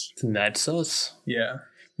that's just That's sus. Yeah.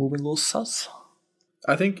 Moving a little sus.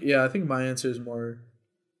 I think my answer is more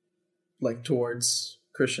like towards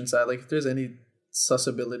Christian side. Like if there's any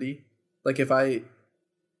susability, like if I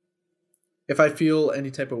feel any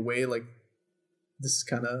type of way, like this is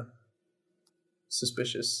kind of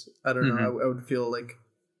suspicious. I don't know. I would feel like,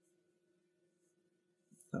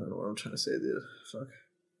 I don't know what I'm trying to say, dude. Fuck.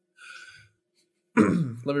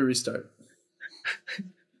 Let me restart.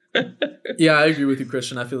 Yeah, I agree with you,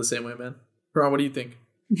 Christian. I feel the same way, man. Ron, what do you think?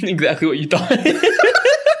 Exactly what you thought.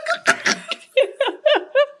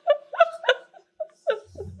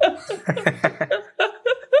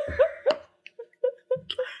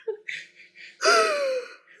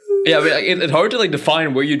 Yeah, I mean, it's hard to like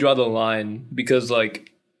define where you draw the line because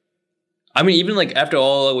like, I mean, even like after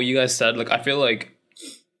all what you guys said, like I feel like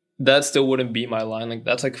that still wouldn't be my line. Like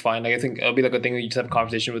that's like fine. Like I think it'll be like a thing that you just have a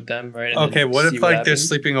conversation with them, right? And okay, what if like they're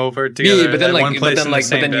sleeping over together? Yeah, but then at like, one place but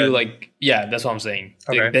then bed? you like, yeah, that's what I'm saying.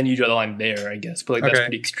 Like, Okay. then you draw the line there, I guess. But like that's Okay.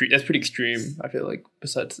 pretty extreme. That's pretty extreme. I feel like.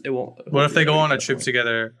 Besides, it won't. What if they go on a trip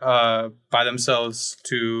together by themselves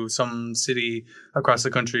to some city across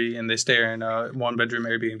the country and they stay in a 1-bedroom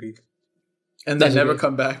Airbnb? And they That's never okay.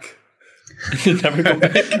 come back. Never go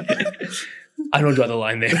back. I don't draw the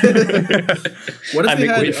line there. What if I they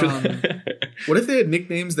make way had for that. what if they had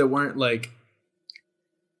nicknames that weren't like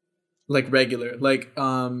regular? Like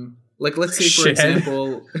let's say for Shithead.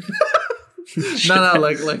 example No,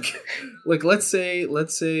 like let's say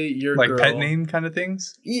your Like girl, pet name kind of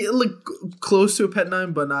things? yeah, like close to a pet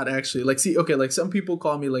name, but not actually. Like, see, okay, like some people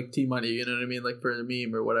call me like T Money, you know what I mean? Like for a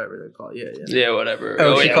meme or whatever they call it. Yeah. Yeah, whatever.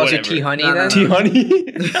 Oh, she yeah, calls whatever. you T Honey No, no, then? no. T honey.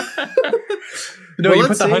 No, Well, you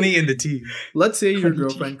let's put the say- honey in the tea. Let's say your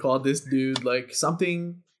girlfriend called this dude like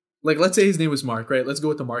something. Like, let's say his name was Mark, right? Let's go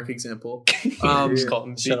with the Mark example. Just call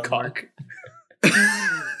him Shut Big up, Cock.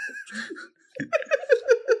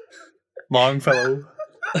 Longfellow.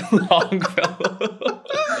 Longfellow.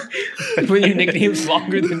 When your nickname's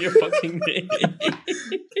longer than your fucking name.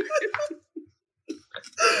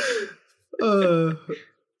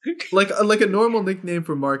 like a normal nickname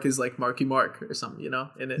for Mark is like Marky Mark or something, you know,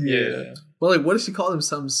 in it. Yeah. But like, what if she called him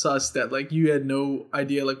something sus that like you had no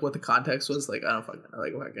idea like what the context was? Like, I don't fucking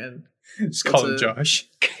fucking. Just call him Josh.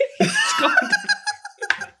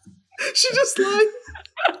 She just lied.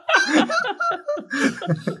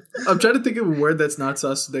 I'm trying to think of a word that's not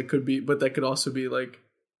sus that could be, but that could also be like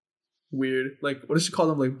weird. Like, what if she called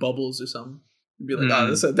them like Bubbles or something? You'd be like,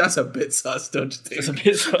 oh, that's a bit sus, don't you think? It's a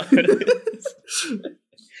bit sus.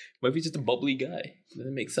 What if he's just a bubbly guy?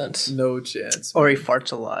 Doesn't make sense. No chance. Or he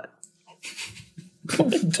farts a lot.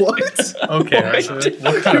 What? Okay, Harsha,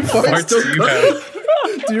 what kind of farts do you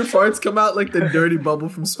have? Do your farts come out like the dirty bubble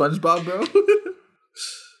from SpongeBob, bro?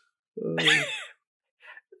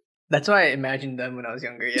 That's why I imagined them when I was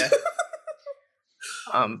younger. Yeah.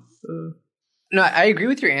 No, I agree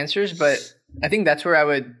with your answers, but I think that's where I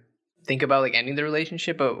would think about like ending the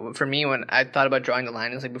relationship. But for me, when I thought about drawing the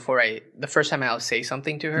line, is like the first time I'll say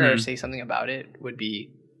something to her or say something about it would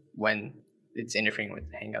be when it's interfering with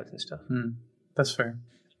hangouts and stuff. That's fair.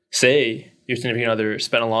 Say your significant other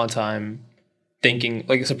spent a long time thinking,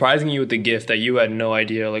 like, surprising you with the gift that you had no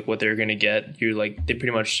idea like what they were gonna get. You like they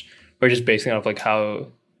pretty much were just basing it off like how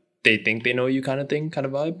they think they know you kind of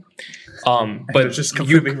vibe. But it's just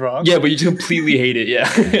completely wrong. Yeah, but you just completely hate it. Yeah.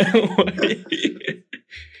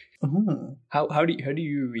 How do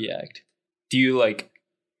you react? Do you like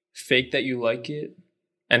fake that you like it,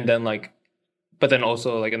 and then like, but then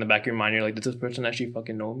also like in the back of your mind you're like, does this person actually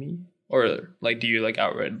fucking know me? Or like, do you like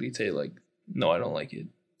outrightly say like, no, I don't like it?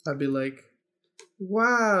 I'd be like,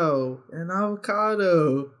 wow, an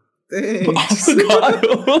avocado. Thanks.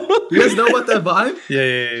 Avocado? You guys know about that vibe?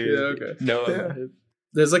 Yeah. Okay. No. Yeah.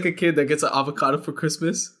 There's like a kid that gets an avocado for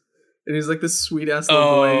Christmas, and he's like this sweet ass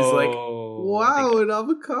little boy. He's like, wow, an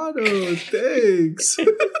avocado. Thanks.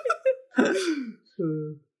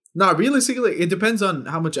 Nah, realistically, it depends on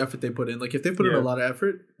how much effort they put in. Like, if they put in a lot of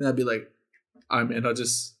effort, then I'd be like, I mean, I'll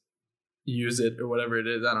just use it or whatever it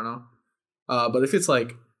is. I don't know. But if it's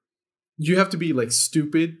like, you have to be like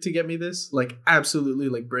stupid to get me this, like absolutely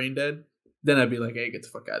like brain dead, then I'd be like, hey, get the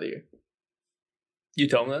fuck out of here. You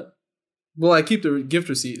tell them that? Well, I keep the gift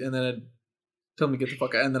receipt and then I'd tell them to get the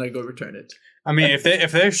fuck out, and then I go return it. I mean, if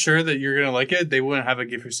they're sure that you're gonna like it, they wouldn't have a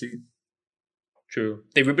gift receipt. True.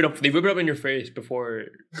 They rip it up. They rip it up in your face before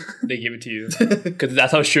they give it to you, because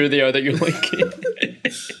that's how sure they are that you like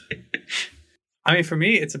it. I mean, for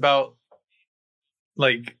me, it's about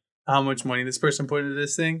like how much money this person put into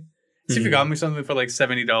this thing. See, if you got me something for like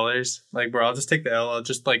 $70, like, bro, I'll just take the L. I'll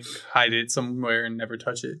just like hide it somewhere and never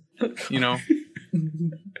touch it, you know.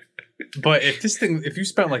 But if you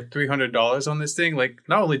spent like $300 on this thing, like,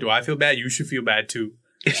 not only do I feel bad, you should feel bad too.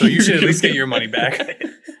 So you should at least get your money back,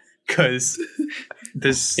 because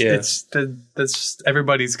that's just,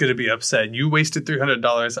 everybody's gonna be upset. You wasted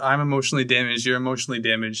 $300. I'm emotionally damaged. You're emotionally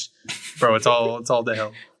damaged, bro. It's all to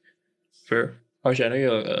hell. Fair. Actually, I know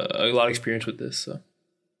you have a lot of experience with this, so.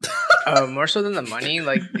 More so than the money,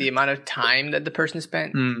 like the amount of time that the person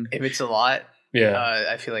spent. If it's a lot,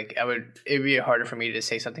 I feel like it'd be harder for me to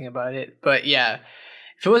say something about it. But yeah,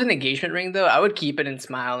 if it was an engagement ring though, I would keep it and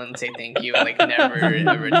smile and say thank you and like never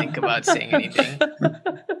ever think about saying anything.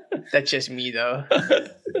 That's just me though.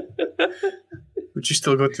 Would you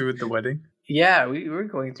still go through with the wedding? Yeah, we were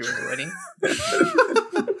going through the wedding.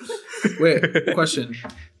 Wait, question.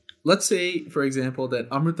 Let's say, for example, that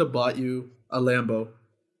Amrita bought you a Lambo,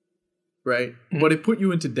 right? But it put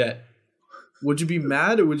you into debt. Would you be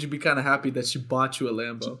mad, or would you be kind of happy that she bought you a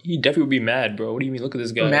Lambo? He definitely would be mad, bro. What do you mean? Look at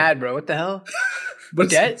this guy. Mad, bro. What the hell?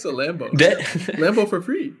 But debt? It's a Lambo. Debt? Lambo for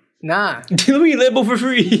free. Nah. Give me a Lambo for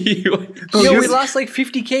free. Yo, we lost like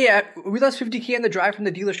 $50K. We lost $50K on the drive from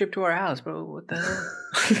the dealership to our house, bro. What the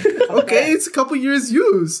hell? Okay, it's a couple years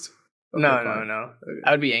used. Okay, no. Okay.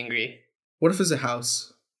 I would be angry. What if it's a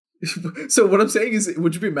house? So what I'm saying is,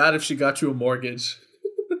 would you be mad if she got you a mortgage?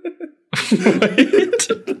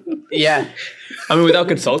 Yeah. I mean, without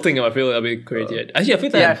consulting him, I feel like that'd be crazy. Actually, I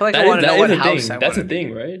feel I feel like I want to know what house I want. That's a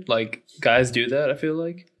thing, right? Like, guys do that, I feel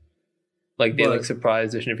like. Like, they, like,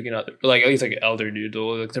 surprise their significant other. Like, at least, like, elder dude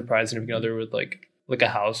will, like, surprise significant other with, like a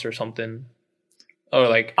house or something. Or,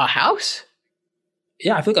 like... A house?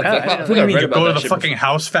 Yeah, I feel like I read about go to that the fucking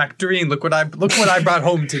house factory and look what I brought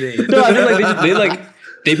home today. No, I feel like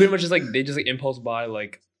they pretty much just, like, impulse buy,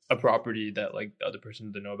 like, a property that like the other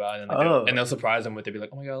person didn't know about, and they'll surprise them with it. Be like,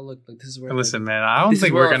 oh my god, look, like this is where. Listen, man, I don't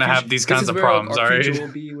think we're gonna have these kinds of problems. All right, will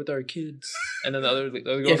be with our kids, and then the other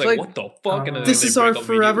girl's like, what the fuck? And then this is our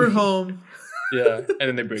forever home. Yeah, and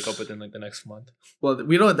then they break up within like the next month. Well,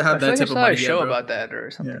 we don't have that type of money. I saw a show about that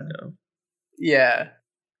or something. Yeah,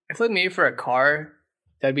 I feel like maybe for a car,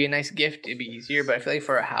 that'd be a nice gift. It'd be easier, but I feel like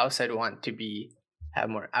for a house, I'd want to have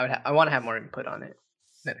more. I want to have more input on it.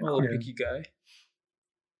 Than a Oh, car. picky guy.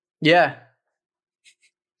 Yeah.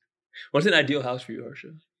 What's an ideal house for you, Harsha?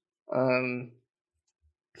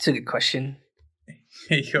 It's a good question.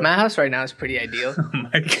 Hey, yo. My house right now is pretty ideal. Oh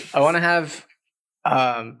my God. I want to have,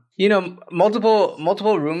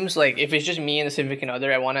 multiple rooms. Like if it's just me and the significant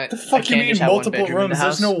other, I want to. The fuck you mean multiple rooms? The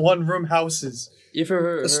There's no one room houses. Yeah, for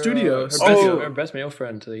her, studio. her best male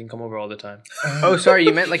friend, so he can come over all the time. Oh, sorry,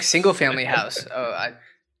 you meant like single family house.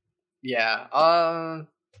 Yeah.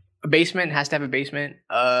 A basement has to have a basement.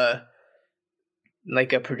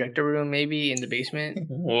 Like a projector room maybe in the basement.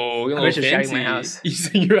 Whoa, you're a I'm little just shouting fancy. my house. You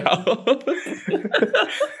say your house.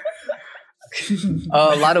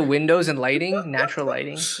 A lot of windows and lighting, natural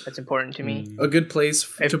lighting. That's important to me. A good place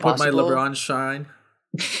If to put my possible. LeBron shine.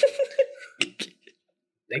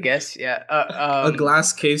 I guess, yeah. A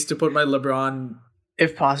glass case to put my LeBron.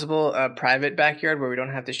 If possible, a private backyard where we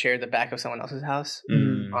don't have to share the back of someone else's house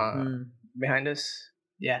behind us.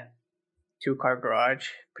 Yeah. 2-car garage,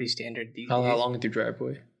 pretty standard these How days. long is your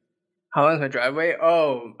driveway? How long is my driveway?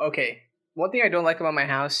 Oh, okay. One thing I don't like about my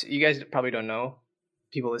house, you guys probably don't know,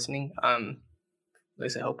 people listening. At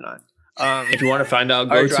least I hope not. If you want to find out,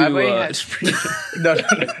 Our go driveway to. has- no.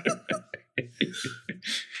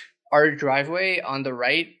 Our driveway on the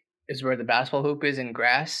right is where the basketball hoop is in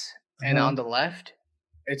grass, and on the left,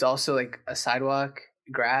 it's also like a sidewalk,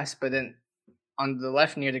 grass. But then on the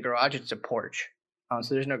left near the garage, it's a porch.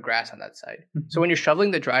 So there's no grass on that side. So when you're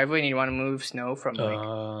shoveling the driveway and you want to move snow from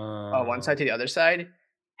like one side to the other side,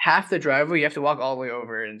 half the driveway you have to walk all the way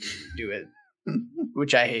over and do it,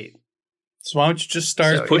 which I hate. So why don't you just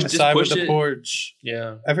start So, push yeah. the side with Just push the it. porch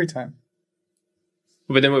Yeah, every time?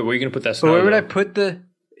 but then where are you gonna put that So snow? where would though? I put the?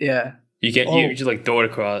 Yeah. You can't. Oh. You just like throw it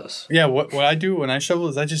across. Yeah, what I do when I shovel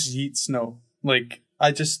is I just yeet snow. Like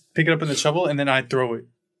I just pick it up in the shovel and then I throw it.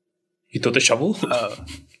 You throw the shovel.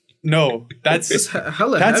 No, It's that's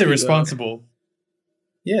hella that's heavy, irresponsible.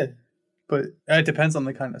 Yeah, but it depends on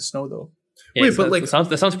the kind of snow though. Yeah, Wait, so but, like-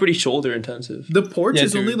 that sounds pretty shoulder intensive. though. The porch Yeah,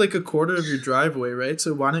 is only dude. like a quarter of your driveway, right?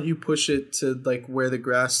 So why don't you push it to like where the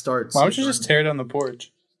grass starts? Why don't you just tear down the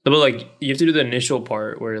porch? But like you have to do the initial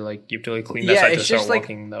part where like you have to like clean that Yeah, side to it's start just, like,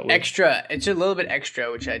 walking that way. Extra. It's a little bit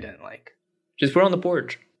extra, which I didn't like. Just put it on the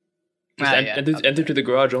porch. Just Yeah, enter to the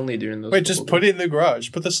garage only during those. Wait, just put it in the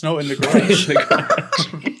garage. Put the snow in the garage,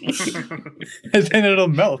 and then it'll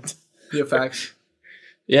melt. Yeah, facts.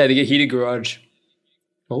 Yeah, they get heated garage.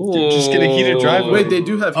 Oh, Dude, just get a heated driveway. Wait, they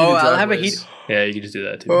do have. Oh, heated I'll have a driveways. heat. Yeah, you can just do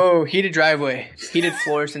that too. Oh, heated driveway, heated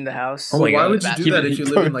floors in the house. Oh my Why God. would you do that if you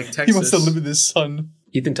live in like Texas? He wants to live in the sun.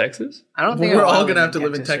 Heath in Texas? I don't think We're I wanna all gonna have to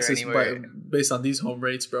live in or Texas anywhere. based on these home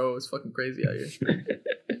rates, bro. It's fucking crazy out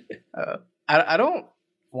here. I don't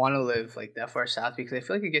want to live like that far south because I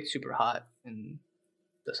feel like it gets super hot in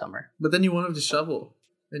the summer. But then you won't have to shovel,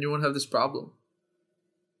 and you won't have this problem.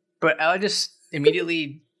 But I'll just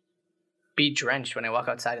immediately be drenched when I walk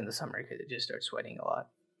outside in the summer because it just starts sweating a lot.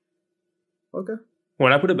 Okay.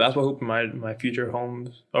 When I put a basketball hoop in my future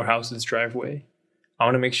home's or house's driveway, I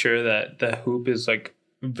want to make sure that the hoop is like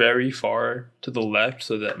very far to the left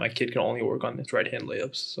so that my kid can only work on his right hand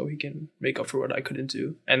layups so he can make up for what I couldn't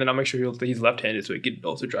do. And then I'll make sure he's left handed so he can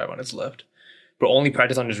also drive on his left. But only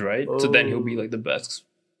practice on his right. So then he'll be like the best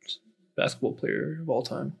basketball player of all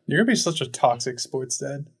time. You're gonna be such a toxic sports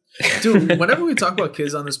dad. Dude, whenever we talk about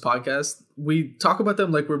kids on this podcast, we talk about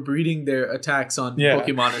them like we're breeding their attacks on Yeah.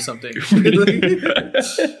 Pokemon or something.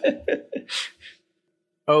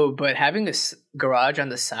 Oh, but having a garage on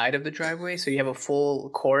the side of the driveway so you have a full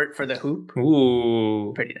court for the hoop,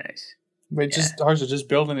 Ooh. pretty nice. Wait, just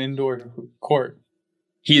build an indoor court.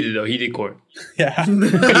 Heated though, heated court. Yeah. You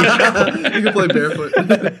can play barefoot.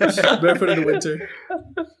 Barefoot in the winter.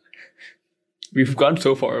 We've gone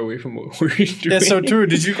so far away from what we're doing. Yeah, so true.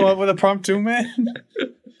 Did you come up with a prompt too, man?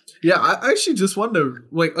 Yeah, I actually just wonder,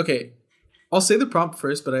 like, okay, I'll say the prompt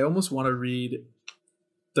first, but I almost want to read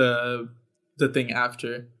the thing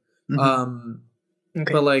after.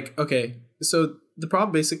 Okay. But like, okay, so the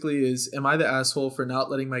prompt basically is, am I the asshole for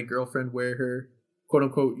not letting my girlfriend wear her quote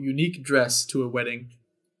unquote unique dress to a wedding?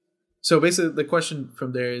 So basically the question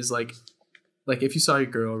from there is like if you saw your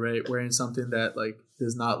girl, right, wearing something that like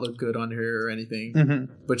does not look good on her or anything,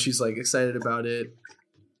 Mm-hmm. but she's like excited about it,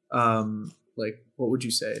 like what would you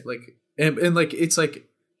say? Like and like it's like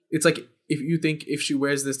if you think if she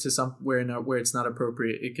wears this to somewhere where it's not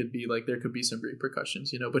appropriate, it could be like there could be some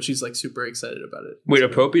repercussions, you know, but she's like super excited about it. Wait,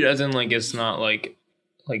 appropriate as in like it's not like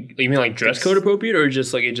you mean like dress code appropriate, or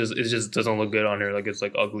just like it just doesn't look good on her, like it's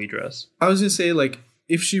like ugly dress? I was gonna say, like,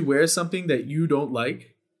 if she wears something that you don't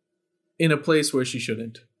like in a place where she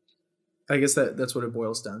shouldn't. I guess that's what it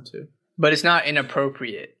boils down to. But it's not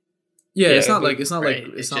inappropriate. Yeah, Yeah, it's not right.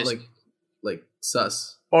 like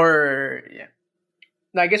sus. Or yeah.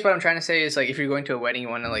 No, I guess what I'm trying to say is like if you're going to a wedding, you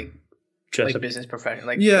want to like Dress up. business professional,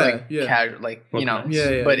 like Yeah. casual, like Look you know. nice.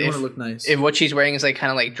 Yeah. But you if want to look nice. if what she's wearing is like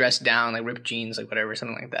kind of like dressed down, like ripped jeans, like whatever,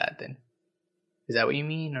 something like that, then is that what you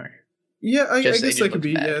mean? Or yeah, I just- it guess just that could looks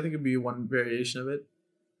be. bad. Yeah, I think it'd be one variation of it.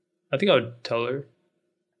 I think I would tell her.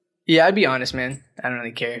 yeah, I'd be honest, man. I don't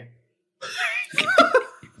really care.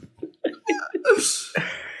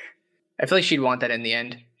 I feel like she'd want that in the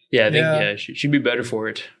end. Yeah, I think Yeah. she'd be better for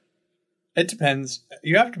it. It depends.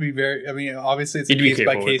 You have to be very. I mean, obviously, it's a You'd be case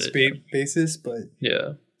by careful with case it, yeah. basis, but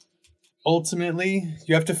Yeah. ultimately,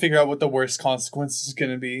 you have to figure out what the worst consequence is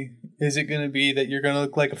going to be. Is it going to be that you're going to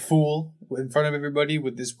look like a fool in front of everybody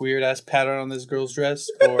with this weird ass pattern on this girl's dress,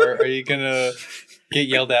 or are you going to get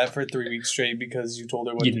yelled at for 3 weeks straight because you told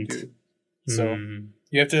her what You to didn't. do? So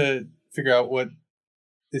you have to figure out what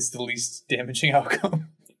is the least damaging outcome.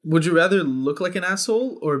 Would you rather look like an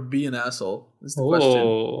asshole or be an asshole? Is the question.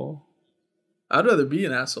 Oh. I'd rather be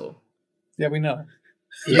an asshole. Yeah, we know.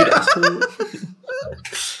 Yeah.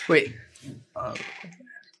 Wait.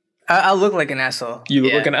 I'll look like an asshole. You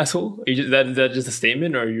look Yeah. like an asshole? Are you just, is that just a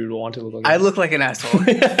statement, or you want to look like? I look like an asshole.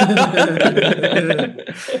 But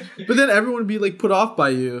then everyone would be like put off by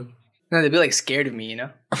you. No, they'd be like scared of me, you know?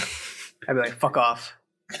 I'd be like, fuck off.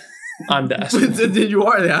 I'm the asshole. But then you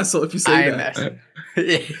are the asshole if you say I am that. asshole.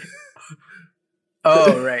 Yeah.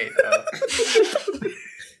 Oh, right. Oh.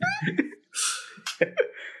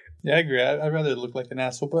 Yeah, I agree. I'd rather look like an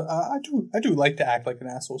asshole, but I do like to act like an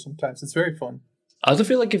asshole sometimes. It's very fun. I also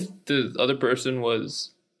feel like if the other person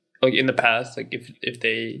was like in the past, like if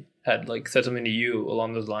they had like said something to you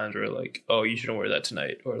along those lines, or like, oh, you shouldn't wear that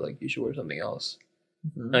tonight, or like you should wear something else.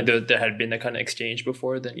 Mhm. Like there had been that kind of exchange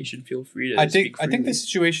before, then you should feel free to. I think speak the freely.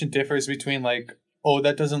 situation differs between like, oh,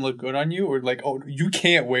 that doesn't look good on you, or like, oh, you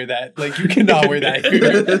can't wear that. Like, you cannot wear that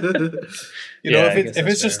here. You know, Yeah, I if guess it's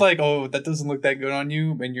that's just fair. like, oh, that doesn't look that good on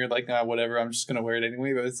you, and you're like, nah, whatever, I'm just gonna wear it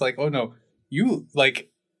anyway. But it's like, oh no, you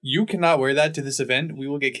cannot wear that to this event. We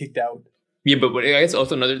will get kicked out. Yeah, but I guess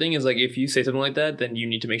also another thing is like if you say something like that, then you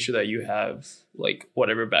need to make sure that you have like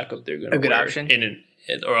whatever backup they're gonna A good wear option.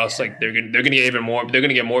 or else like they're gonna get even more. They're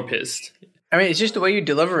gonna get more pissed. I mean, it's just the way you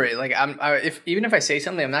deliver it. Like, even if I say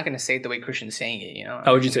something, I'm not going to say it the way Christian's saying it, you know?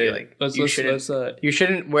 How would you I'm say gonna be it? Let's you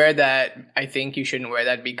shouldn't wear that. I think you shouldn't wear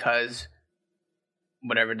that because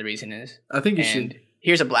whatever the reason is. I think you And should.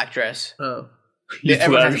 here's a black dress. Oh.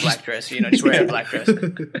 Everyone has a black dress, you know, just wear a black dress.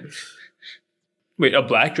 Wait, a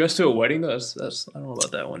black dress to a wedding? That's I don't know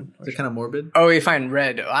about that one. Is it kind of morbid? Oh, you find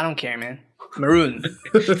red. I don't care, man. Maroon.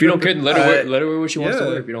 If you don't care, let her wear what she wants to yeah.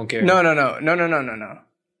 wear. If you don't care, No.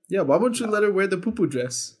 Yeah, why won't you let her wear the poo-poo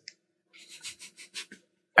dress?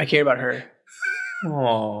 I care about her.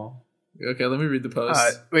 Oh, Okay, let me read the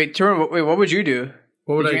post. Wait, Tarun, what would you do?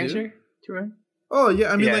 what would Did I you do? answer, Tarun? Oh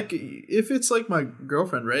yeah, I mean Yeah. like if it's like my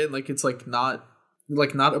girlfriend, right? Like it's like not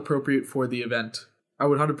appropriate for the event. I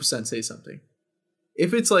would 100% say something.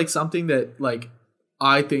 If it's like something that like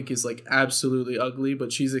I think is like absolutely ugly,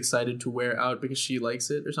 but she's excited to wear out because she likes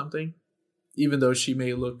it or something, even though she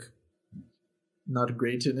may look not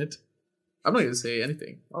great in it, I'm not gonna say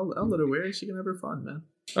anything. I'll let her wear it. She can have her fun, man.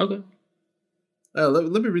 okay.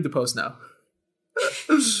 Let me read the post now.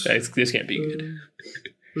 This can't be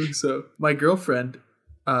good. So, my girlfriend,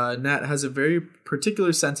 Nat, has a very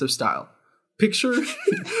particular sense of style. Picture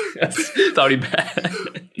That's already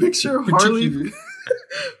bad. Picture Harley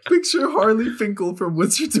Finkel from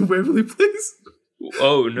Windsor to Waverly Place.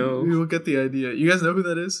 Oh no. You will get the idea. You guys know who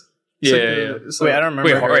that is? Yeah, It's yeah. so- Wait, I don't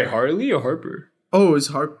remember. Wait, her. wait, Harley or Harper? Oh, was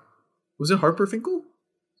it Harper Finkel?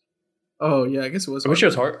 Oh yeah, I guess it was. I'm pretty sure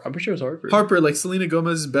it was Harper. Harper, like Selena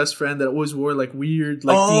Gomez's best friend that always wore like weird,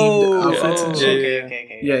 like Oh, themed outfits and shit.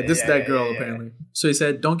 okay. Yeah, this is that girl apparently. So he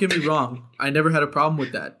said, "Don't get me wrong. I never had a problem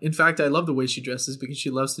with that. In fact, I love the way she dresses because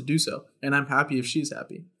she loves to do so, and I'm happy if she's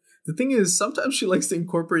happy. The thing is, sometimes she likes to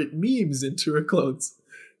incorporate memes into her clothes.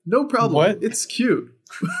 No problem. What? It's cute.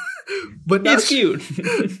 But now It's cute.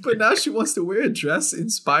 but now she wants to wear a dress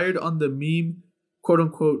inspired on the meme, quote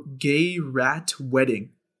unquote, gay rat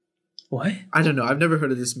wedding. What? I don't know. I've never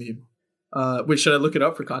heard of this meme. Wait, should I look it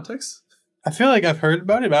up for context? I feel like I've heard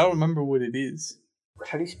about it, but I don't remember what it is.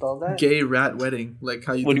 How do you spell that? Gay rat wedding, like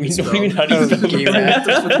how you. What do you think mean? it's What do you mean? How do you spelled. spell Gay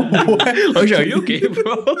that? Arsha, are you okay,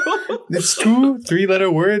 bro? It's 2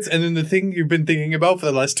 3-letter words, and then the thing you've been thinking about for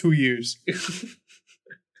the last 2 years.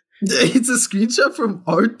 It's a screenshot from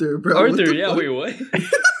Arthur, bro. What Arthur, the yeah. fuck? Wait, what?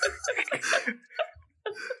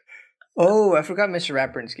 Oh, I forgot Mr.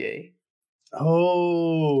 Ratburn's gay.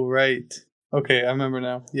 Oh, right. Okay, I remember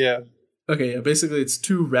now. Yeah. Okay, yeah, basically it's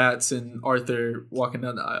two rats and Arthur walking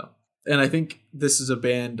down the aisle. And I think this is a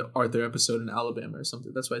banned Arthur episode in Alabama or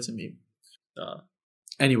something. That's why it's a meme.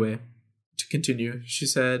 Anyway, to continue, she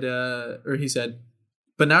said, or he said,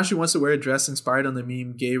 but now she wants to wear a dress inspired on the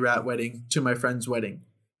meme gay rat wedding to my friend's wedding.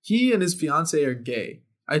 He and his fiance are gay.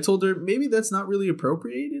 I told her maybe that's not really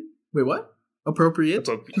appropriated. Wait, what? Appropriate?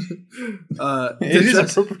 It is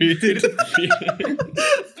appropriated.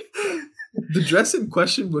 The dress in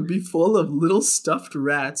question would be full of little stuffed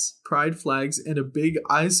rats, pride flags, and a big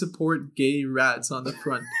I support gay rats on the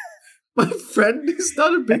front. My friend is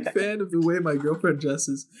not a big fan of the way my girlfriend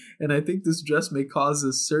dresses, and I think this dress may cause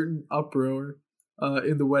a certain uproar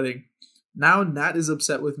in the wedding. Now Nat is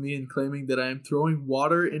upset with me and claiming that I am throwing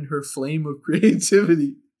water in her flame of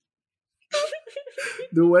creativity.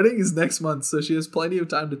 The wedding is next month, so she has plenty of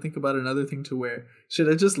time to think about another thing to wear. Should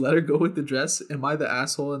I just let her go with the dress? Am I the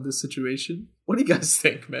asshole in this situation? What do you guys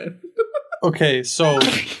think, man? Okay, so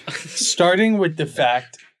starting with the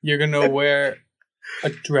fact you're gonna wear a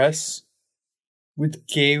dress with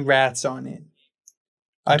gay rats on it.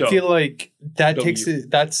 I feel like that takes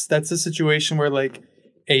it. That's a situation where like,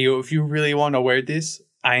 hey yo, if you really want to wear this,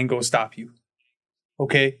 I ain't gonna stop you.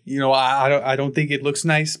 Okay, you know I don't think it looks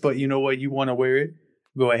nice, but you know what, you want to wear it,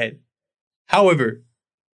 go ahead. However,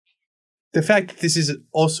 the fact that this is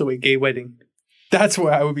also a gay wedding, that's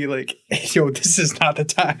where I would be like, hey, yo, this is not the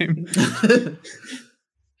time.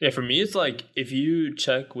 Yeah, for me, it's like if you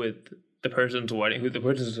check with the person's wedding, who the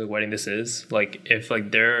person's wedding this is, like if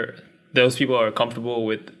like those people are comfortable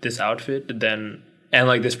with this outfit, then and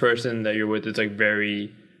like this person that you're with is like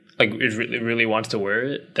very like it really wants to wear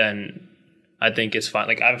it, then I think it's fine.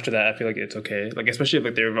 Like after that, I feel like it's okay. Like especially if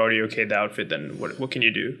like they're already okay the outfit, then what can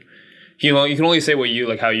you do? You know, you can only say what you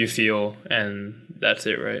like, how you feel, and that's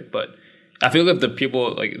it, right? But I feel like if the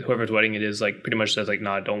people like whoever's wedding it is like pretty much says like,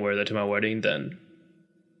 nah, don't wear that to my wedding, then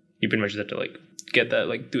you pretty much just have to like get that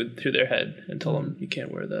like do it through their head and tell them you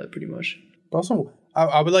can't wear that pretty much. Also,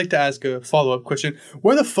 I would like to ask a follow-up question.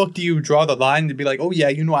 Where the fuck do you draw the line to be like, oh yeah,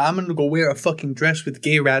 you know, I'm gonna go wear a fucking dress with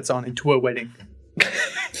gay rats on it to a wedding?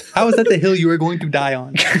 How is that the hill you are going to die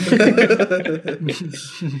on?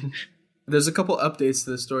 There's a couple updates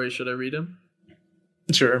to the story. Should I read them?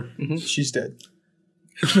 Sure. Mm-hmm. She's dead.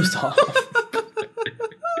 Stop.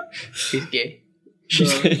 She's gay.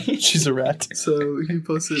 She's a rat. So he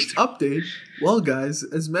posted, update. Well, guys,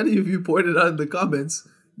 as many of you pointed out in the comments,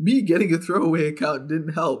 me getting a throwaway account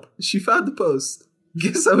didn't help. She found the post.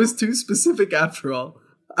 Guess I was too specific after all.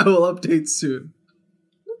 I will update soon.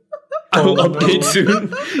 I will update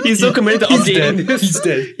soon. He's still committed to updating this. He's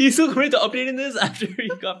dead. He's still committed to updating this after he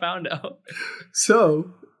got found out.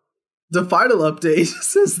 So, the final update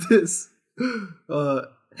says this.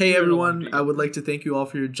 Hey everyone, I would like to thank you all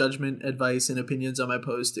for your judgment, advice, and opinions on my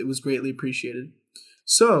post. It was greatly appreciated.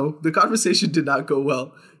 So, the conversation did not go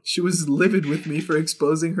well. She was livid with me for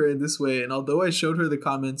exposing her in this way, and although I showed her the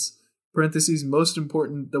comments, parentheses, most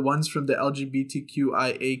important, the ones from the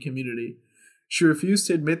LGBTQIA community, she refused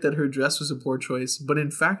to admit that her dress was a poor choice, but in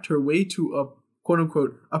fact her way to,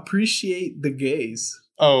 quote-unquote, appreciate the gays.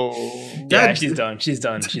 Oh. Yeah, she's done. She's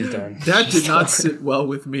done. That did not sit well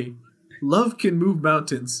with me. Love can move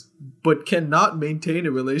mountains, but cannot maintain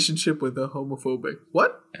a relationship with a homophobic.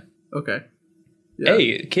 What? Okay. Yeah.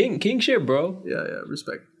 Hey, king shit, bro. Yeah,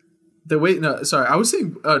 respect. I was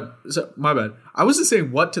saying, my bad. I wasn't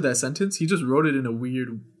saying what to that sentence. He just wrote it in a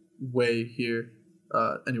weird way here.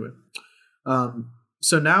 Anyway.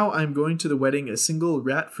 So now I'm going to the wedding a single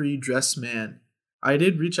rat-free dress man. I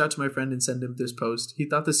did reach out to my friend and send him this post. He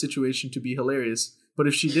thought the situation to be hilarious, but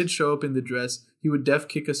if she did show up in the dress, he would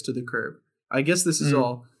kick us to the curb. I guess this is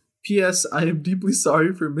all. P.S. I am deeply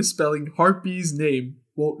sorry for misspelling Harpy's name.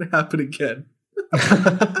 Won't happen again.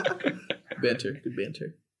 Banter. Good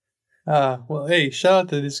banter. Well, hey, shout out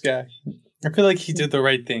to this guy. I feel like he did the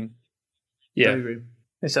right thing. Yeah. I agree.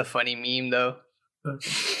 It's a funny meme, though.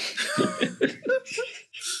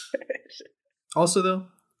 Also, though,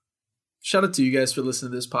 shout out to you guys for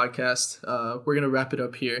listening to this podcast. We're going to wrap it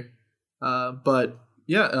up here. But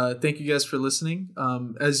yeah, thank you guys for listening.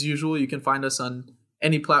 As usual, you can find us on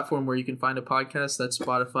any platform where you can find a podcast. That's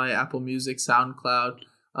Spotify, Apple Music, SoundCloud.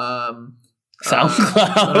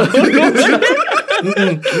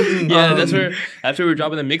 Yeah, that's where after we're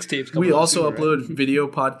dropping the mixtapes. We also upload video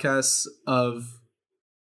podcasts of.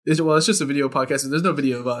 It's just a video podcast. There's no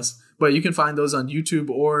video of us, but you can find those on YouTube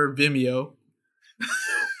or Vimeo.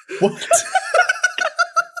 What?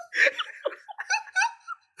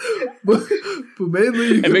 but mainly,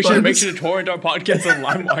 you and can make sure to torrent our podcast on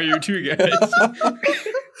LimeWire too, guys.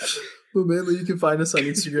 But mainly, you can find us on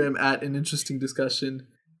Instagram at An Interesting Discussion.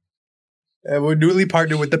 We're newly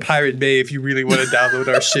partnered with the Pirate Bay if you really want to download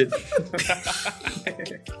our shit.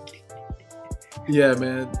 Yeah,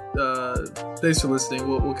 man. Thanks for listening.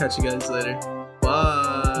 We'll catch you guys later.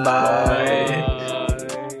 Bye. Bye.